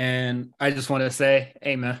 and I just want to say,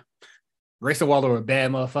 hey man, Grayson Waller a bad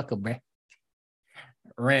motherfucker, man.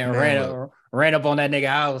 Ran up on that nigga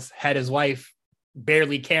house, had his wife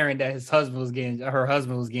barely caring that her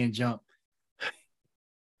husband was getting jumped.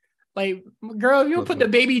 Like, girl, you don't put the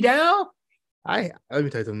baby down. Let me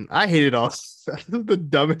tell you something. I hate it all. That's the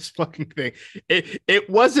dumbest fucking thing. It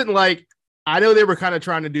wasn't like, I know they were kind of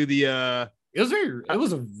trying to do the it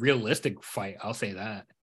was a realistic fight, I'll say that.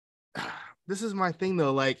 This is my thing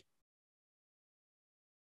though, like,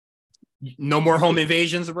 no more home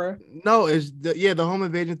invasions, bro. No, the home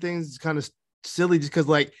invasion thing is kind of silly just because,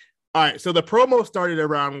 like, all right, so the promo started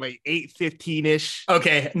around like 8:15-ish.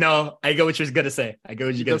 Okay, no, I get what you're gonna say. The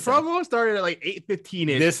promo started at like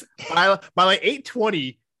 8:15-ish. By like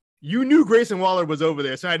 8:20, you knew Grayson Waller was over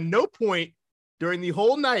there. So at no point during the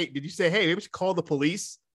whole night did you say, "Hey, maybe we should call the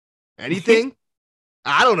police." Anything?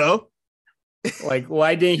 I don't know. Like,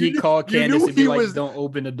 why didn't he call Candice and be like, "Don't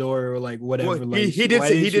open the door" or like whatever? Well, he did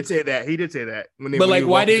say that. He did say that.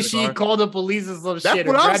 Why didn't she call the police and some shit? That's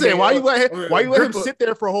what I'm saying. Why you let him sit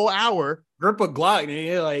there for a whole hour? Grip a Glock,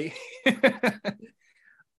 nigga.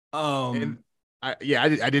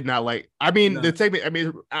 I did not like. I mean, the segment. I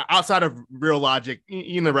mean, outside of real logic,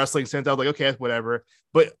 in the wrestling sense, I was like, okay, that's whatever.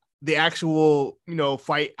 But the actual,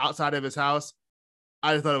 fight outside of his house,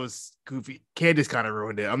 I just thought it was goofy. Candice kind of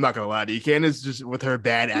ruined it. I'm not gonna lie to you. Candice just with her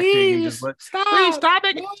bad acting, and just like, please stop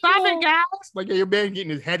it, guys. Like, your man getting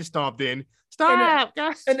his head stomped in. Stop,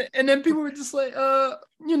 guys. And then people were just like,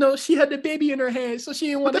 she had the baby in her hand, so she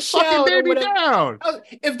didn't want to shout. Fucking baby down.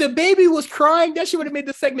 If the baby was crying, that shit would have made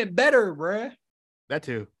the segment better, bruh. That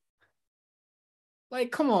too. Like,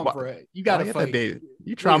 come on, bro. You gotta fight. That baby.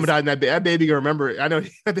 You traumatized that baby. That baby gonna remember it. I know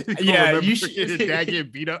that baby remember you should. His dad getting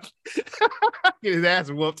beat up. Get his ass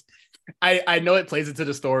whooped. I know it plays into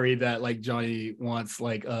the story that like Johnny wants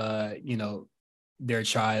like their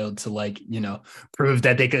child to like prove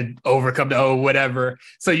that they could overcome whatever.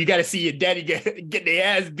 So you gotta see your daddy get their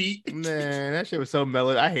ass beat. Man, that shit was so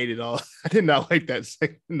mellow. I hate it all. I did not like that.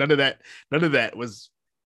 None of that was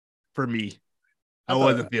for me. I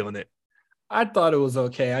wasn't feeling it. I thought it was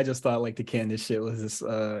okay. I just thought like the Candice shit was just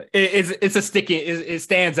it's a sticky. It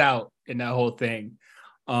stands out in that whole thing.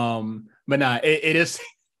 But nah, it is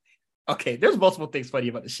okay. There's multiple things funny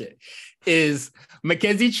about the shit. Is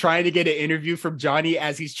Mackenzie trying to get an interview from Johnny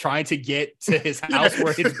as he's trying to get to his house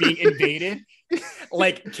where it's being invaded?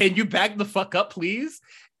 Like, can you back the fuck up, please?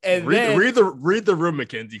 And read the room,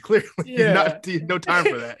 Mackenzie. Clearly, no time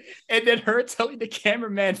for that. And then her telling the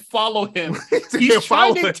cameraman follow him. He's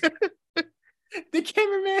trying to. The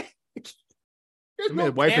cameraman. There's no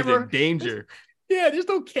wife is in danger. There's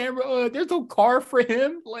no camera. There's no car for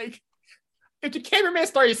him. Like, if the cameraman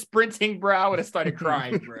started sprinting, bro, I would have started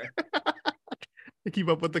crying, bro. To keep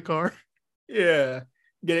up with the car. Yeah,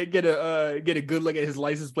 get a good look at his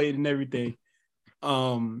license plate and everything.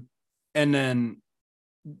 And then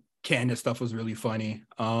Candace stuff was really funny.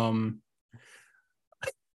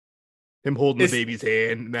 Him holding the baby's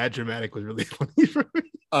hand, that dramatic was really funny for me.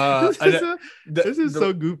 This is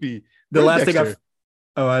so goofy. The last thing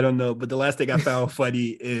I don't know, but the last thing I found funny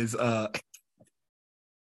is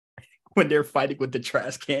when they're fighting with the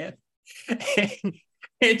trash can.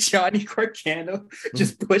 And Johnny Gargano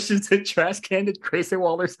just pushes the trash can to Grayson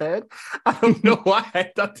Waller's head. I don't know why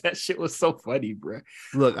I thought that shit was so funny, bro.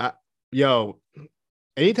 Look,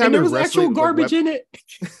 anytime there was actual garbage in it.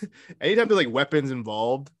 Anytime there's like weapons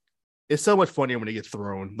involved, it's so much funnier when they get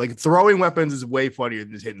thrown. Like throwing weapons is way funnier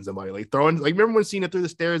than just hitting somebody. Like throwing, like remember when Cena threw the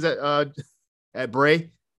stairs at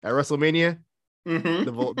Bray at WrestleMania?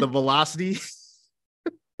 Mm-hmm. The velocity.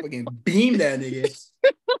 Fucking beam that nigga.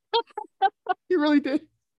 He really did.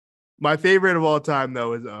 My favorite of all time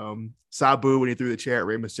though is Sabu when he threw the chair at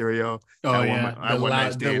Rey Mysterio. Oh yeah,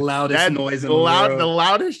 the loudest noise in the world. The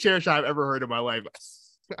loudest chair shot I've ever heard in my life.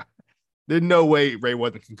 There's no way Rey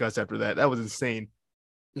wasn't concussed after that. That was insane.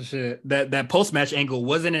 Shit, that post match angle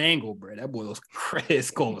wasn't an angle, bro. That boy was his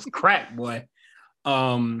skull was cracked, boy.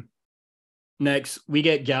 Next we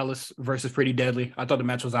get Gallus versus Pretty Deadly. I thought the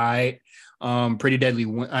match was all right. Pretty Deadly.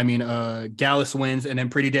 Gallus wins, and then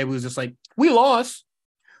Pretty Deadly was just like, we lost,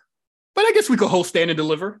 but I guess we could hold Stand and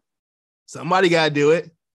Deliver. Somebody gotta do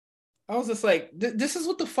it. I was just like, this is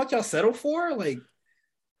what the fuck y'all settled for? Like,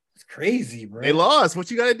 it's crazy, bro. They lost. What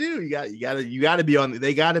you gotta do? You gotta be on.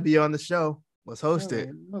 They gotta be on the show. Let's host it.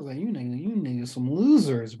 I was like, you niggas some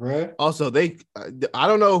losers, bro. Also, I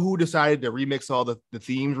don't know who decided to remix all the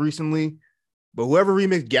themes recently, but whoever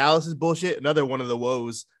remixed Gallus's bullshit, another one of the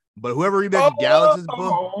woes. But whoever remixed Gallus's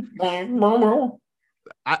bullshit,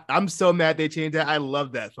 I'm so mad they changed that. I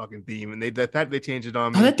love that fucking theme, and the fact they changed it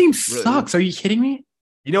on me. Oh, that theme sucks. Are you kidding me?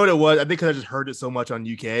 You know what it was? I think because I just heard it so much on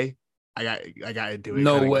UK. I got into it.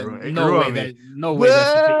 No way. That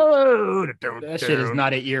shit is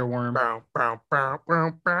not an earworm.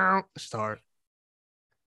 Start.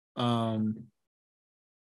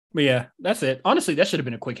 But yeah, that's it. Honestly, that should have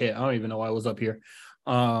been a quick hit. I don't even know why I was up here.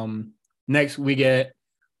 Next we get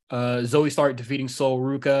Zoe Stark defeating Sol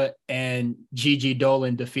Ruka and Gigi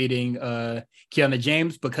Dolan defeating Kiana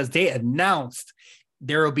James because they announced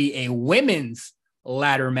there will be a women's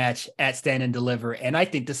ladder match at Stand and Deliver, and I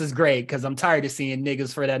think this is great because I'm tired of seeing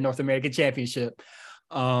niggas for that North American Championship.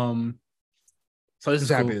 So this is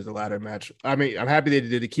happy cool. There's a ladder match. I mean, I'm happy they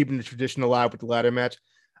did it, keeping the tradition alive with the ladder match.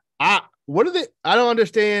 I don't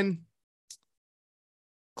understand.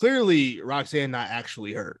 Clearly, Roxanne not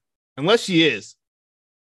actually hurt, unless she is,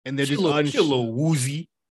 and they're just a little woozy.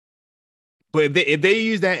 But if they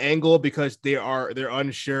use that angle because they're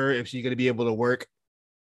unsure if she's going to be able to work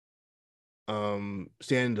Stand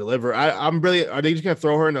and Deliver, are they just gonna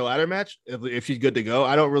throw her in the ladder match if she's good to go?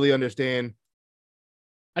 I don't really understand.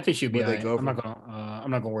 I think she'll be right. I'm not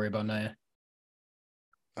gonna worry about Nia.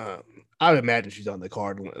 I would imagine she's on the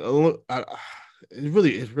card.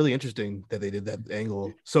 It's really interesting that they did that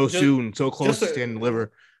angle so soon, so close to Stand and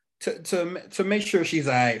Deliver. To make sure she's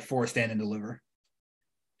all right for Stand and Deliver.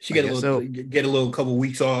 She get a little couple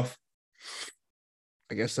weeks off.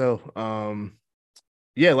 I guess so.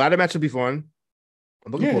 Yeah, ladder match will be fun.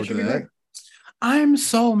 I'm looking forward to that. I'm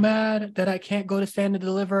so mad that I can't go to Stand and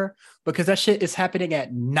Deliver because that shit is happening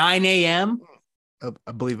at 9 a.m.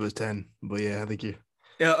 I believe it was 10, but yeah, I think you.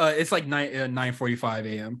 It's like 9:45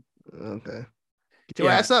 a.m. Okay. Get your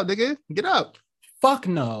ass up, nigga. Get up. Fuck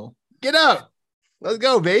no. Get up. Let's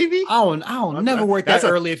go, baby. I don't never work that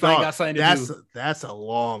early if I ain't got something to do. That's a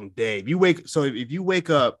long day. If you wake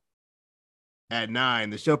up at 9,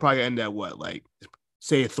 the show probably end at what, like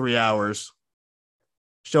say 3 hours.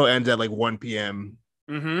 Show ends at like 1 p.m.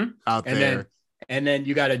 Out there. And then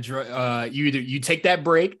you gotta you take that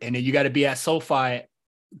break and then you gotta be at SoFi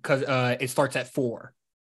because it starts at 4.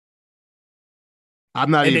 I'm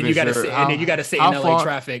not even sure. And then you gotta sit in LA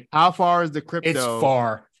traffic. How far is the crypto?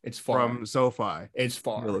 It's far from SoFi. It's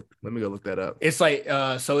far. Let me go look that up. It's like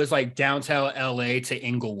so it's like downtown LA to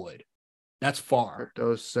Inglewood. That's far.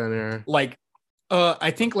 Crypto Center. Like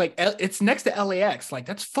I think like it's next to LAX. Like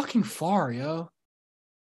that's fucking far, yo.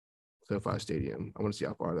 SoFi Stadium. I want to see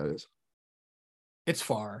how far that is. It's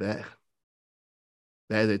far.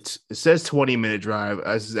 It says 20-minute drive.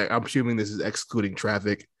 I'm assuming this is excluding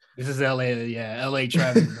traffic. This is LA, yeah, LA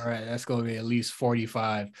traffic. All right, that's gonna be at least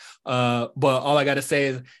 45. But all I gotta say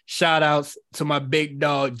is shout outs to my big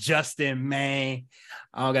dog Justin, man.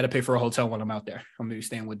 I don't gotta pay for a hotel when I'm out there. I'm gonna be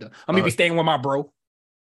staying with my bro.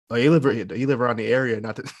 Oh, you live around the area,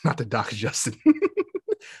 not the Doc Justin.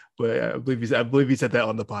 But I believe he said that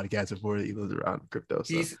on the podcast before that he lives around crypto.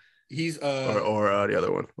 So. He's or the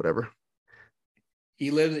other one, whatever.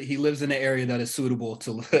 He lives in an area that is suitable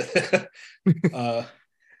to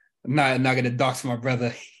not gonna dox my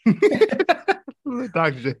brother. So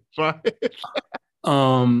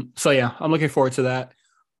yeah, I'm looking forward to that.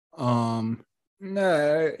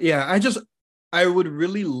 Yeah, I would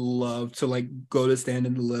really love to like go to Stand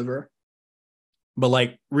and Deliver, but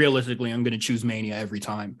like realistically, I'm gonna choose Mania every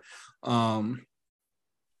time.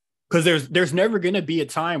 Because there's never gonna be a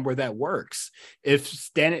time where that works. If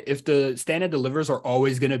the Stand and Delivers are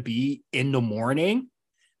always gonna be in the morning,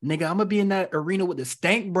 nigga, I'm gonna be in that arena with the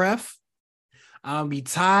stank breath. I'll be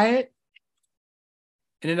tired,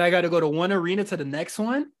 and then I got to go to one arena to the next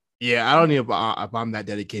one. Yeah, I don't know if I'm that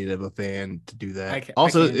dedicated of a fan to do that.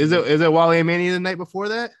 Also, is it Wale Mania the night before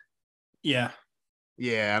that? Yeah.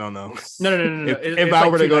 Yeah, I don't know. No. If I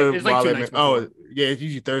were to go to Wale Mania, yeah, it's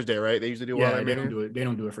usually Thursday, right? They usually do Wale Mania. They don't do it. They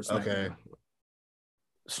don't do it for SmackDown. Okay.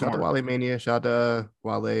 Shout out to Wale Mania. Shout out to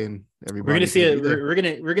Wale and everybody. We're gonna see it. We're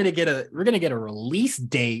gonna get a release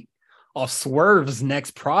date of Swerve's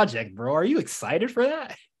next project, bro. Are you excited for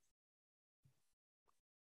that?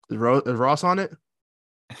 Is Ross on it?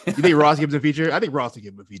 You think Ross gives him a feature? I think Ross will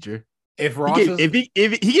give him a feature. If Ross if he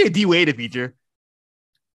gave D-Wade a feature.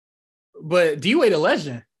 But D-Wade a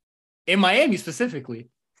legend. In Miami specifically.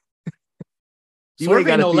 Swerve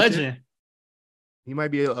ain't no legend. He might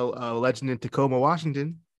be a legend in Tacoma,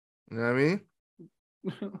 Washington. You know what I mean?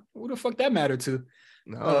 Who the fuck that matter to?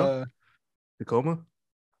 No. Tacoma?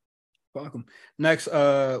 Fuck him. Next,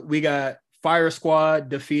 we got Fire Squad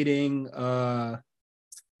defeating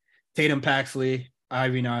Tatum Paxley,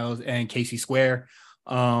 Ivy Niles, and Casey Square.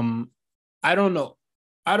 I don't know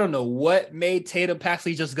what made Tatum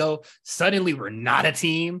Paxley just go, suddenly we're not a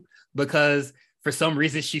team, because for some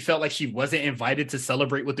reason she felt like she wasn't invited to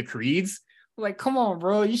celebrate with the Creeds. Like, come on,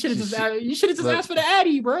 bro. You should have just asked for the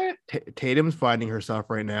Addy, bro. Tatum's finding herself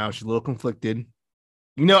right now. She's a little conflicted.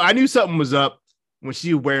 You know, I knew something was up when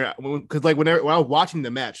she because like when I was watching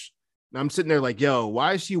the match, and I'm sitting there like, yo,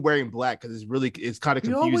 why is she wearing black? Because it's kind of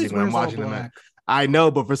confusing when I'm watching the match. I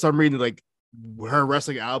know, but for some reason, like her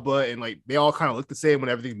wrestling Alba and like they all kind of look the same when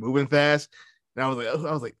everything's moving fast. And I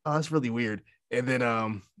was like, oh, that's really weird. And then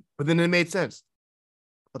but then it made sense.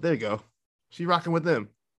 But there you go. She's rocking with them.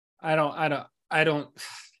 I don't.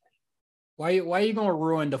 Why are you gonna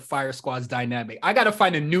ruin the Fire Squad's dynamic? I gotta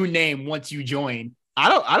find a new name once you join. I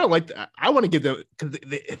don't like that. I want to give them, because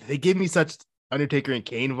they give me such Undertaker and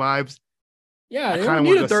Kane vibes. Yeah, they don't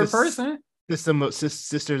need a third person.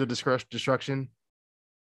 Sisters of Destruction.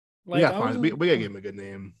 Like, we gotta give them a good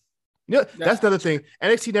name. Yeah, that's the other thing.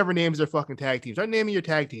 NXT never names their fucking tag teams. Start naming your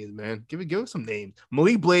tag teams, man. Give them some names.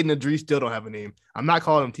 Malik Blade and Adri still don't have a name. I'm not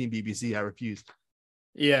calling them Team BBC. I refuse.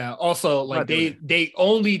 Yeah. Also, like they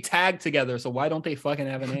only tag together, so why don't they fucking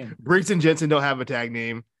have a name? Briggs and Jensen don't have a tag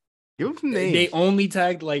name. Give them some names. They only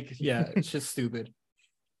tagged, like, yeah, it's just stupid.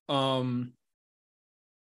 What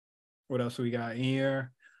else we got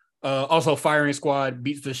here? Also, Firing Squad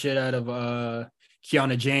beats the shit out of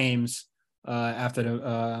Kiana James after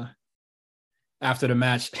the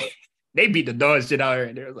match. They beat the dog shit out of her,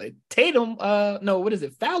 and they're like, Tatum, no, what is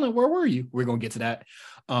it? Fallon, where were you? We're gonna get to that.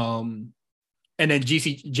 And then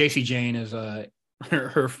JC Jane is her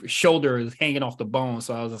shoulder is hanging off the bone.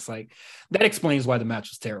 So I was just like, that explains why the match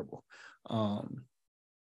was terrible. I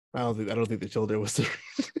don't think the shoulder was the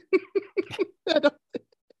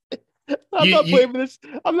I'm not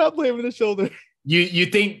blaming the shoulder. You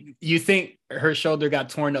think her shoulder got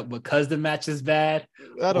torn up because the match is bad?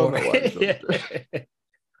 I don't know why.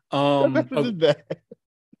 Is bad.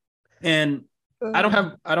 And I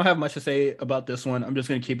don't have much to say about this one. I'm just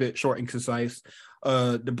going to keep it short and concise.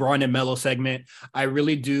 The Braun and Melo segment, I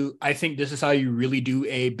think this is how you really do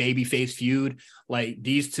a babyface feud. Like,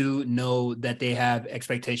 these two know that they have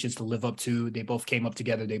expectations to live up to. They both came up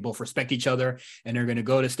together. They both respect each other, and they're going to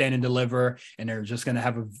go to Stand and Deliver, and they're just going to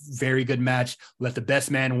have a very good match. Let the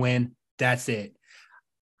best man win. That's it.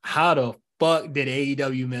 How the fuck did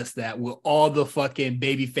AEW miss that with all the fucking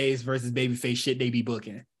babyface versus babyface shit they be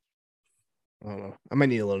booking? I don't know. I might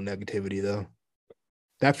need a little negativity, though.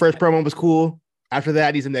 That first promo was cool. After that,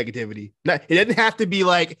 I need some negativity. It doesn't have to be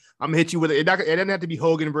like, I'm going to hit you with it. It doesn't have to be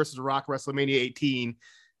Hogan versus Rock WrestleMania 18.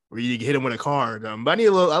 Where you hit him with a car. But I need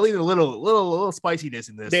a little spiciness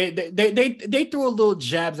in this. They threw a little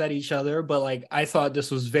jabs at each other, but like I thought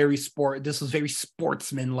this was very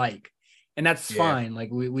sportsman-like. And that's fine. Like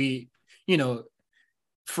we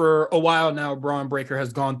for a while now, Braun Breaker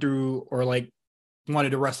has gone through or like wanted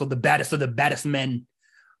to wrestle the baddest of the baddest men,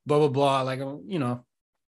 blah, blah, blah. Like,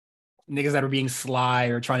 niggas that are being sly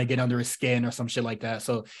or trying to get under his skin or some shit like that.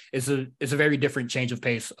 So it's a very different change of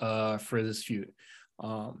pace for this feud.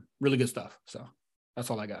 Really good stuff. So that's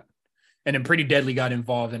all I got. And then Pretty Deadly got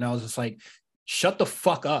involved, and I was just like, shut the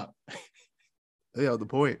fuck up. Yeah, the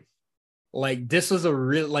point. Like this was a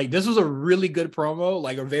really good promo,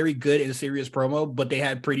 like a very good and serious promo, but they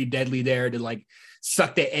had Pretty Deadly there to like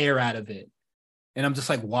suck the air out of it. And I'm just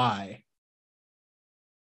like, why?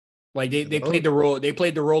 Like they played the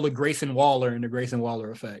role of Grayson Waller in the Grayson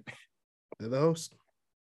Waller effect. They're the host.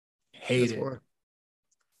 Hate it.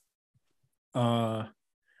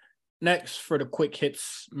 Next for the quick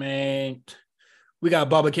hits, man. We got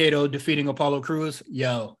Baba Kato defeating Apollo Crews.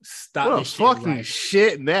 Yo, stop this shit. Fucking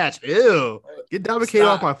shit match. Ew. Get Baba Kato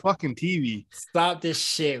off my fucking TV. Stop this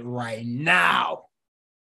shit right now.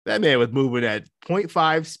 That man was moving at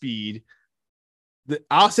 0.5 speed.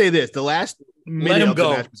 I'll say this: the last minute of the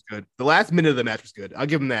match was good. The last minute of the match was good. I'll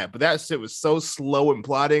give him that. But that shit was so slow and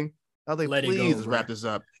plodding. I was like, please let's wrap this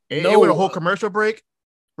up. And with a whole commercial break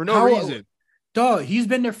for no reason. Dog, he's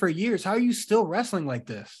been there for years. How are you still wrestling like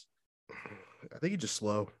this? I think he's just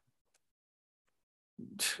slow.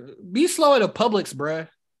 Be slow at a Publix, bruh.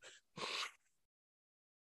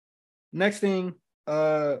 Next thing,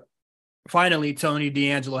 finally, Tony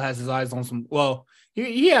D'Angelo has his eyes on some. Well,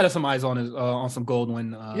 he had some eyes on his on some gold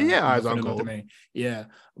when. Eyes on gold. Yeah,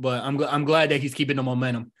 but I'm glad that he's keeping the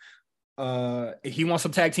momentum. He wants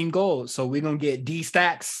some tag team gold, so we're gonna get D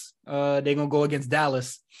Stacks. They're gonna go against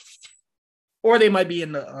Dallas, or they might be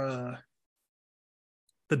in the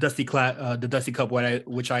Dusty Cup,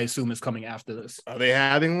 which I assume is coming after this. Are they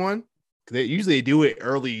having one? They usually do it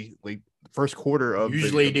early, like first quarter of.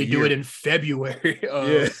 Usually they do it in February.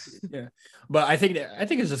 Yeah. But I think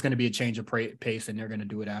it's just going to be a change of pace, and they're going to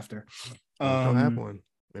do it after. Don't have one.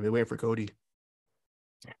 Maybe waiting for Cody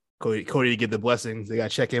to get the blessings. They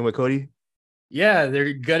got to check in with Cody. Yeah,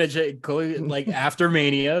 they're gonna check Cody like after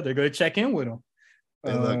Mania. They're going to check in with him.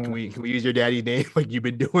 Hey, look, can we use your daddy's name like you've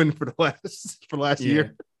been doing for the last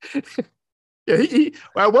year? Yeah, he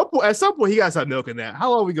at some point he got to stop milking that. How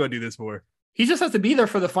long are we gonna do this for? He just has to be there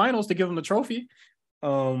for the finals to give him the trophy.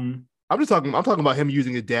 I'm talking about him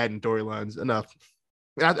using his dad in storylines. Enough.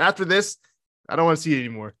 After this, I don't want to see it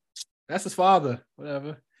anymore. That's his father.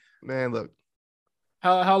 Whatever. Man, look.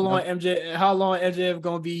 How long MJF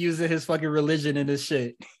gonna be using his fucking religion in this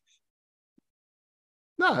shit?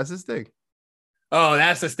 Nah, that's his thing. Oh,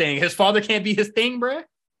 that's his thing. His father can't be his thing, bruh?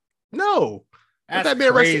 No. Let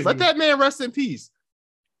that man rest in peace.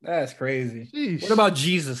 That's crazy. Sheesh. What about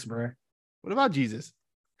Jesus, bruh? What about Jesus?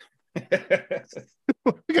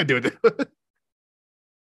 What we gotta do with it?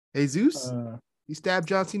 Hey, Zeus, he stabbed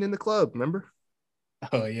John Cena in the club, remember?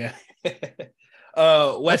 Oh, yeah.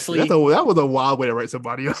 Wesley. That was a wild way to write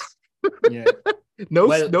somebody up. Yeah.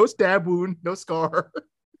 No stab wound, no scar.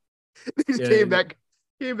 He came back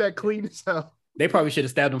clean as hell. They probably should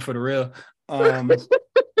have stabbed him for the real.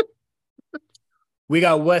 We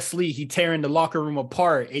got Wesley. He tearing the locker room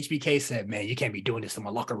apart. HBK said, "Man, you can't be doing this in my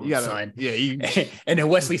locker room, son." Yeah. And then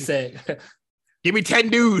Wesley said, "Give me 10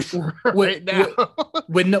 dudes right now."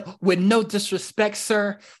 with no disrespect,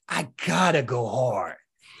 sir, I gotta go hard.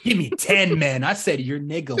 Give me 10 men. I said, "Your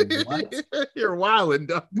nigga, what? You're wilding,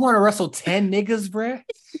 dog. You want to wrestle 10 niggas, bruh?"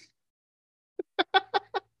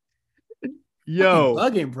 Yo,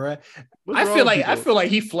 bugging, bro. I feel like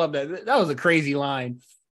he flubbed that. That was a crazy line.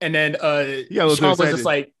 And then Sean was just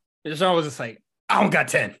like, I don't got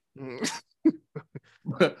 10.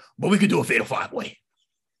 but we could do a fatal 5-way.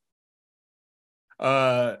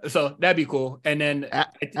 So that'd be cool. And then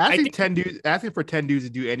asking for 10 dudes to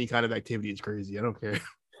do any kind of activity is crazy. I don't care.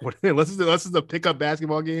 Unless it's a pickup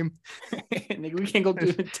basketball game. Nigga, we can't go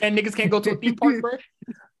to 10 niggas can't go to a theme park, bro.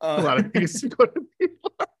 A lot of niggas go to theme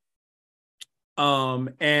park.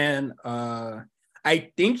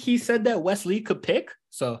 I think he said that Wesley could pick,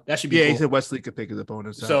 so that should be cool. He said Wesley could pick his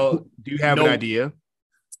opponent. So do you have an idea?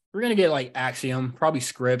 We're gonna get like Axiom, probably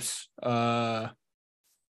Scripps, probably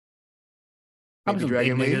some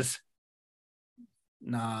Dragon big niggas.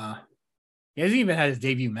 Nah, he hasn't even had his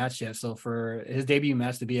debut match yet. So for his debut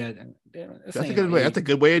match to be at, that's a good way. That's a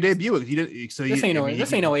good way to debut it. This ain't no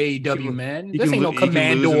AEW, man. This ain't no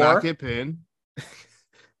Commandor.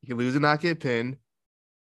 You can lose and not get pinned.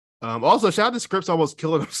 Also, shout out to Scripps almost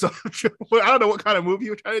killing himself. I don't know what kind of movie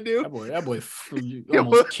you were trying to do. That boy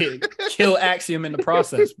almost kill Axiom in the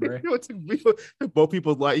process, bro. Both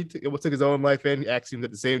people's life. He took his own life and Axiom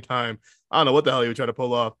at the same time. I don't know what the hell he was trying to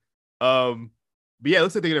pull off. But yeah, it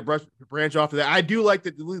looks like they're gonna branch off of that. I do like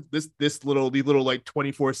that these little like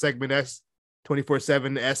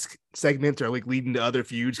 24/7-esque segments are like leading to other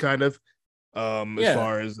feuds, kind of. As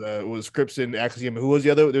far as was Scripps and Axiom. Who was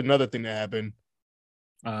the other? There's another thing that happened.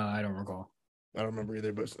 I don't recall. I don't remember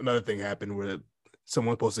either, but another thing happened where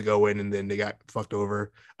someone was supposed to go in and then they got fucked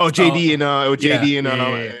over. Oh, JD and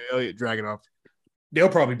Elliot Dragunov. They'll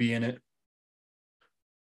probably be in it.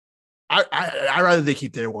 I rather they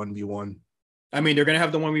keep their 1v1. I mean, they're gonna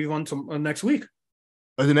have the 1v1 next week.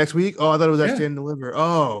 Is it next week? Oh, I thought it was Stand and Deliver.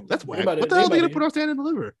 Oh, that's whack. What the hell are they gonna put on Stand and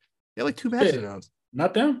Deliver? They have like 2 matches announced.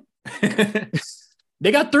 Not them.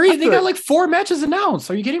 They got 3. They got like 4 matches announced.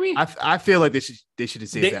 Are you kidding me? I feel like they should have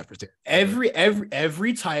saved that for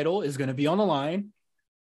every title is going to be on the line.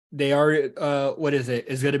 They are what is it?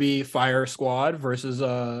 It's going to be Fire Squad versus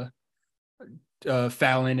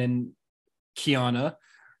Fallon and Kiana.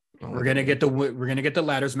 We're gonna get the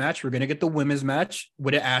ladders match. We're gonna get the women's match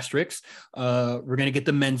with an asterisk. We're gonna get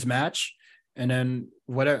the men's match, and then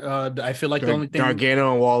what? I feel like the only thing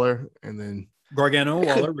Gargano and Waller, and then. Gargano and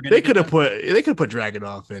Waller. They could have put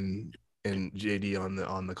Dragunov and JD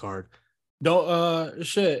on the card. Don't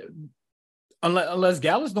shit. Unless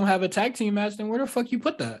Gallus don't have a tag team match, then where the fuck you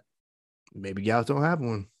put that? Maybe Gallus don't have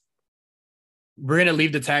one. We're gonna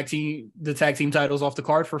leave the tag team titles off the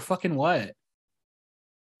card for fucking what?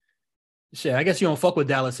 Shit, I guess you don't fuck with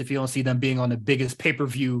Dallas if you don't see them being on the biggest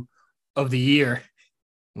pay-per-view of the year.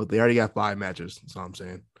 Well, they already got 5 matches. That's all I'm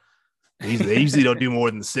saying. They usually don't do more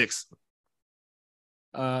than 6.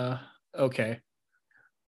 Okay.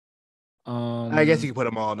 I guess you can put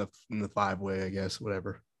them all in the 5-way, I guess,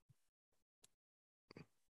 whatever.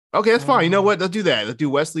 Okay, that's fine. You know what? Let's do that. Let's do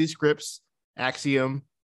Wesley, Scripps, Axiom,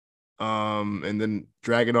 and then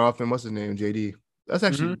Dragunov and what's his name? JD. That's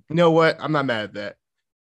actually, you know what? I'm not mad at that.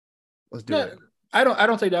 Let's do it. I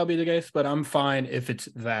don't think that'll be the case, but I'm fine if it's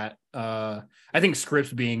that. I think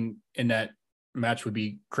Scripps being in that match would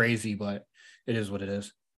be crazy, but it is what it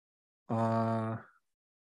is.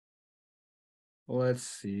 Let's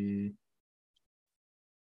see.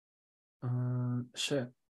 Shit.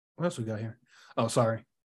 What else we got here? Oh, sorry.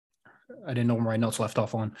 I didn't know where my notes left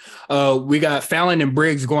off on. We got Fallon and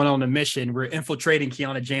Briggs going on a mission. We're infiltrating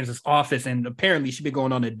Kiana James's office, and apparently she's been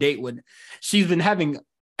going on a date with. She's been having.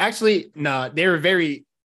 Actually, no, they were very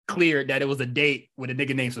clear that it was a date with a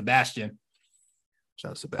nigga named Sebastian.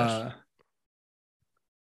 Shout out Sebastian.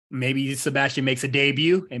 Maybe Sebastian makes a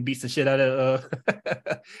debut and beats the shit out of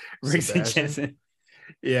Riggs and Jensen.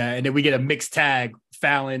 Yeah, and then we get a mixed tag,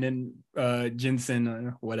 Fallon and Jensen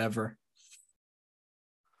or whatever.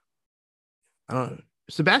 I don't know.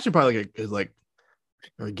 Sebastian probably is like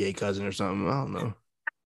a gay cousin or something. I don't know.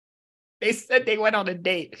 They said they went on a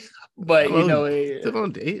date, but on a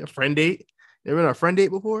date, a friend date. They been on a friend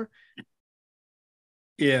date before.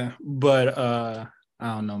 Yeah, but I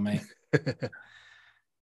don't know, man.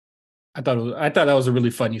 I thought that was a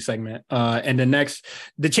really funny segment. And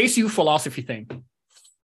the Chase U philosophy thing,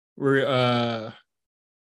 where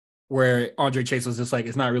Andre Chase was just like,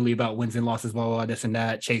 it's not really about wins and losses, blah blah, blah, this and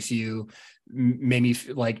that. Chase U made me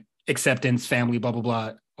like acceptance, family, blah blah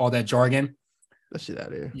blah, all that jargon. That shit out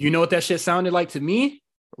of here. You know what that shit sounded like to me?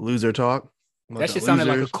 Loser talk. That shit sounded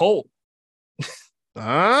like a cult.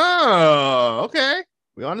 Oh, okay.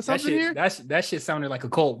 We on to something here? That shit sounded like a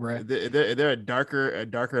cult, bro. Is there a darker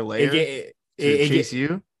layer to Chase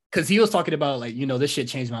U? Because he was talking about like, this shit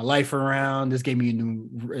changed my life around. This gave me a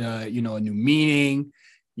new meaning.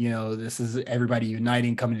 This is everybody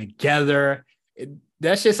uniting, coming together.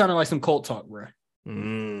 That shit sounded like some cult talk, bro.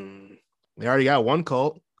 They already got one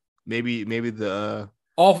cult. Maybe the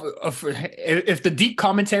if the deep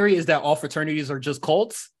commentary is that all fraternities are just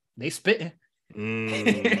cults, they spitting. You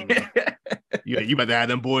about to have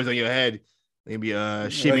them boys on your head. They be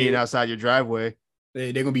shimmying outside your driveway.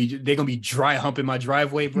 They're gonna be dry humping my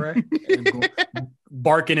driveway, bro.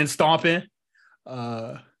 Barking and stomping.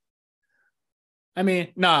 I mean,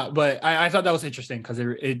 nah, but I thought that was interesting because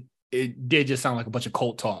it did just sound like a bunch of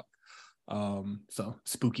cult talk. So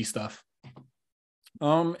spooky stuff.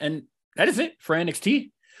 And that is it for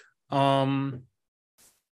NXT.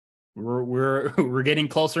 We're getting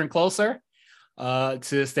closer and closer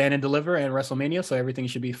to Stand and Deliver and WrestleMania, so everything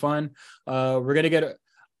should be fun. I'm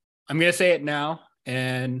gonna say it now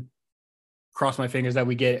and cross my fingers that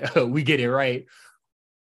we get it right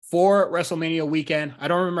for WrestleMania weekend. I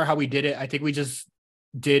don't remember how we did it. I think we just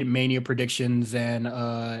did Mania predictions and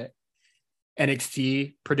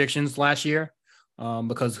NXT predictions last year.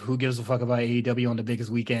 Because who gives a fuck about AEW on the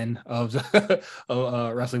biggest weekend of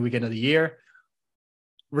wrestling weekend of the year?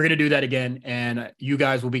 We're gonna do that again, and you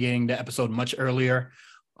guys will be getting the episode much earlier.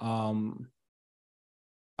 I'll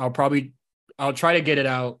try to get it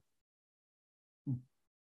out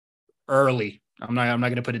early. I'm not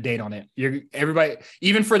gonna put a date on it. Everybody,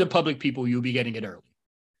 even for the public people, you'll be getting it early.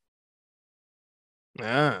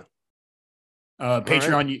 Yeah.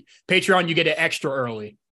 Patreon, you get it extra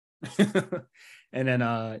early. And then,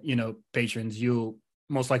 patrons, you'll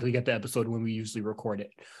most likely get the episode when we usually record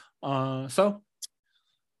it. So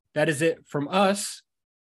that is it from us.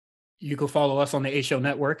 You can follow us on the A Show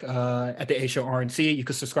Network at the A Show RNC. You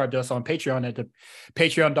can subscribe to us on Patreon at the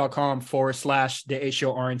patreon.com/the A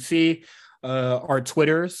Show RNC. Our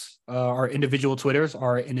Twitters, our individual Twitters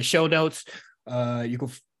are in the show notes. You can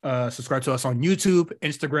subscribe to us on YouTube,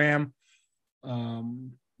 Instagram.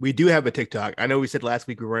 We do have a TikTok. I know we said last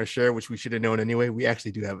week we weren't sure, which we should have known anyway. We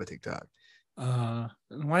actually do have a TikTok.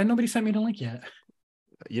 Why nobody sent me the link yet?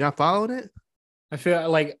 You're not following it? I feel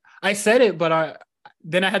like I said it, but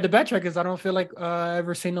then I had to backtrack because I don't feel like I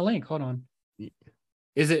ever seen the link. Hold on.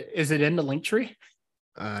 Is it in the link tree?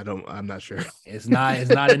 I'm not sure. It's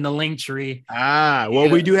not in the link tree. Well,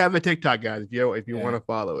 we do have a TikTok, guys. If you want to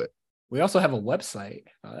follow it. We also have a website.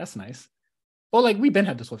 Oh, that's nice. Well, like we've been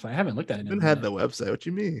had this website. I haven't looked at it. Been had the website. What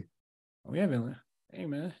you mean? We haven't. Hey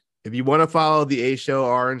man. If you want to follow the A Show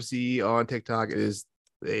RNC on TikTok, it is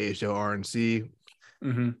the A Show RNC.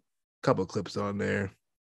 Couple clips on there.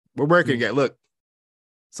 We're working again. Look,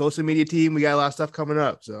 social media team. We got a lot of stuff coming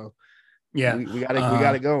up. So yeah, we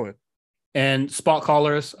got it going. And spot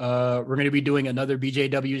callers, we're going to be doing another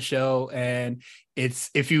BJW show. And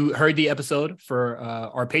if you heard the episode for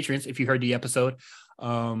our patrons, if you heard the episode,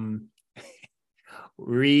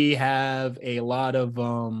 we have a lot of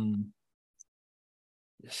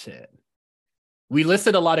shit. We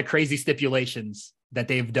listed a lot of crazy stipulations that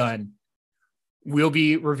they've done. We'll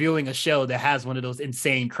be reviewing a show that has one of those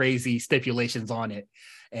insane, crazy stipulations on it.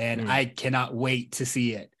 And I cannot wait to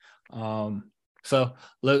see it. So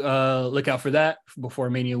look out for that before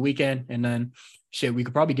Mania weekend. And then we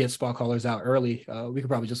could probably get spot callers out early. We could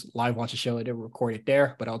probably just live watch a show and record it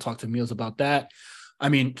there, but I'll talk to Meals about that.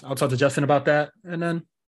 I'll talk to Justin about that. And then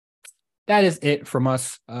that is it from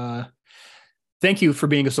us. Thank you for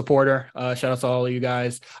being a supporter. Shout out to all of you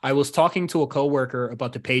guys. I was talking to a coworker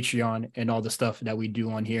about the Patreon and all the stuff that we do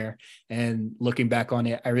on here, and looking back on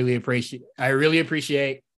it, I really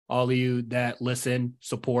appreciate all of you that listen,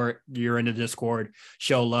 support, you're in the Discord,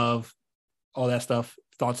 show love, all that stuff,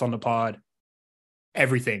 thoughts on the pod,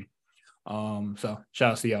 everything. So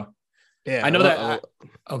shout out to y'all. Yeah, I know that.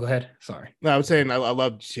 Go ahead. Sorry. No, I'm saying I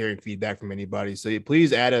love sharing feedback from anybody. So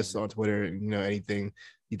please add us on Twitter. Anything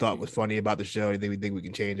you thought was funny about the show, anything we think we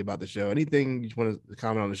can change about the show, anything you want to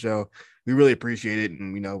comment on the show, we really appreciate it.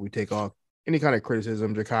 And we take off any kind of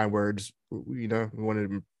criticisms or kind words. We want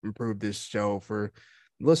to improve this show for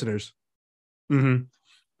listeners.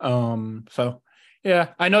 So yeah,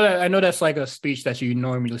 I know that's like a speech that you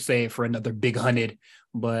normally say for another big 100,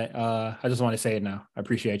 but I just want to say it now. I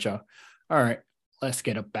appreciate y'all. All right, let's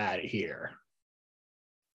get up out of here.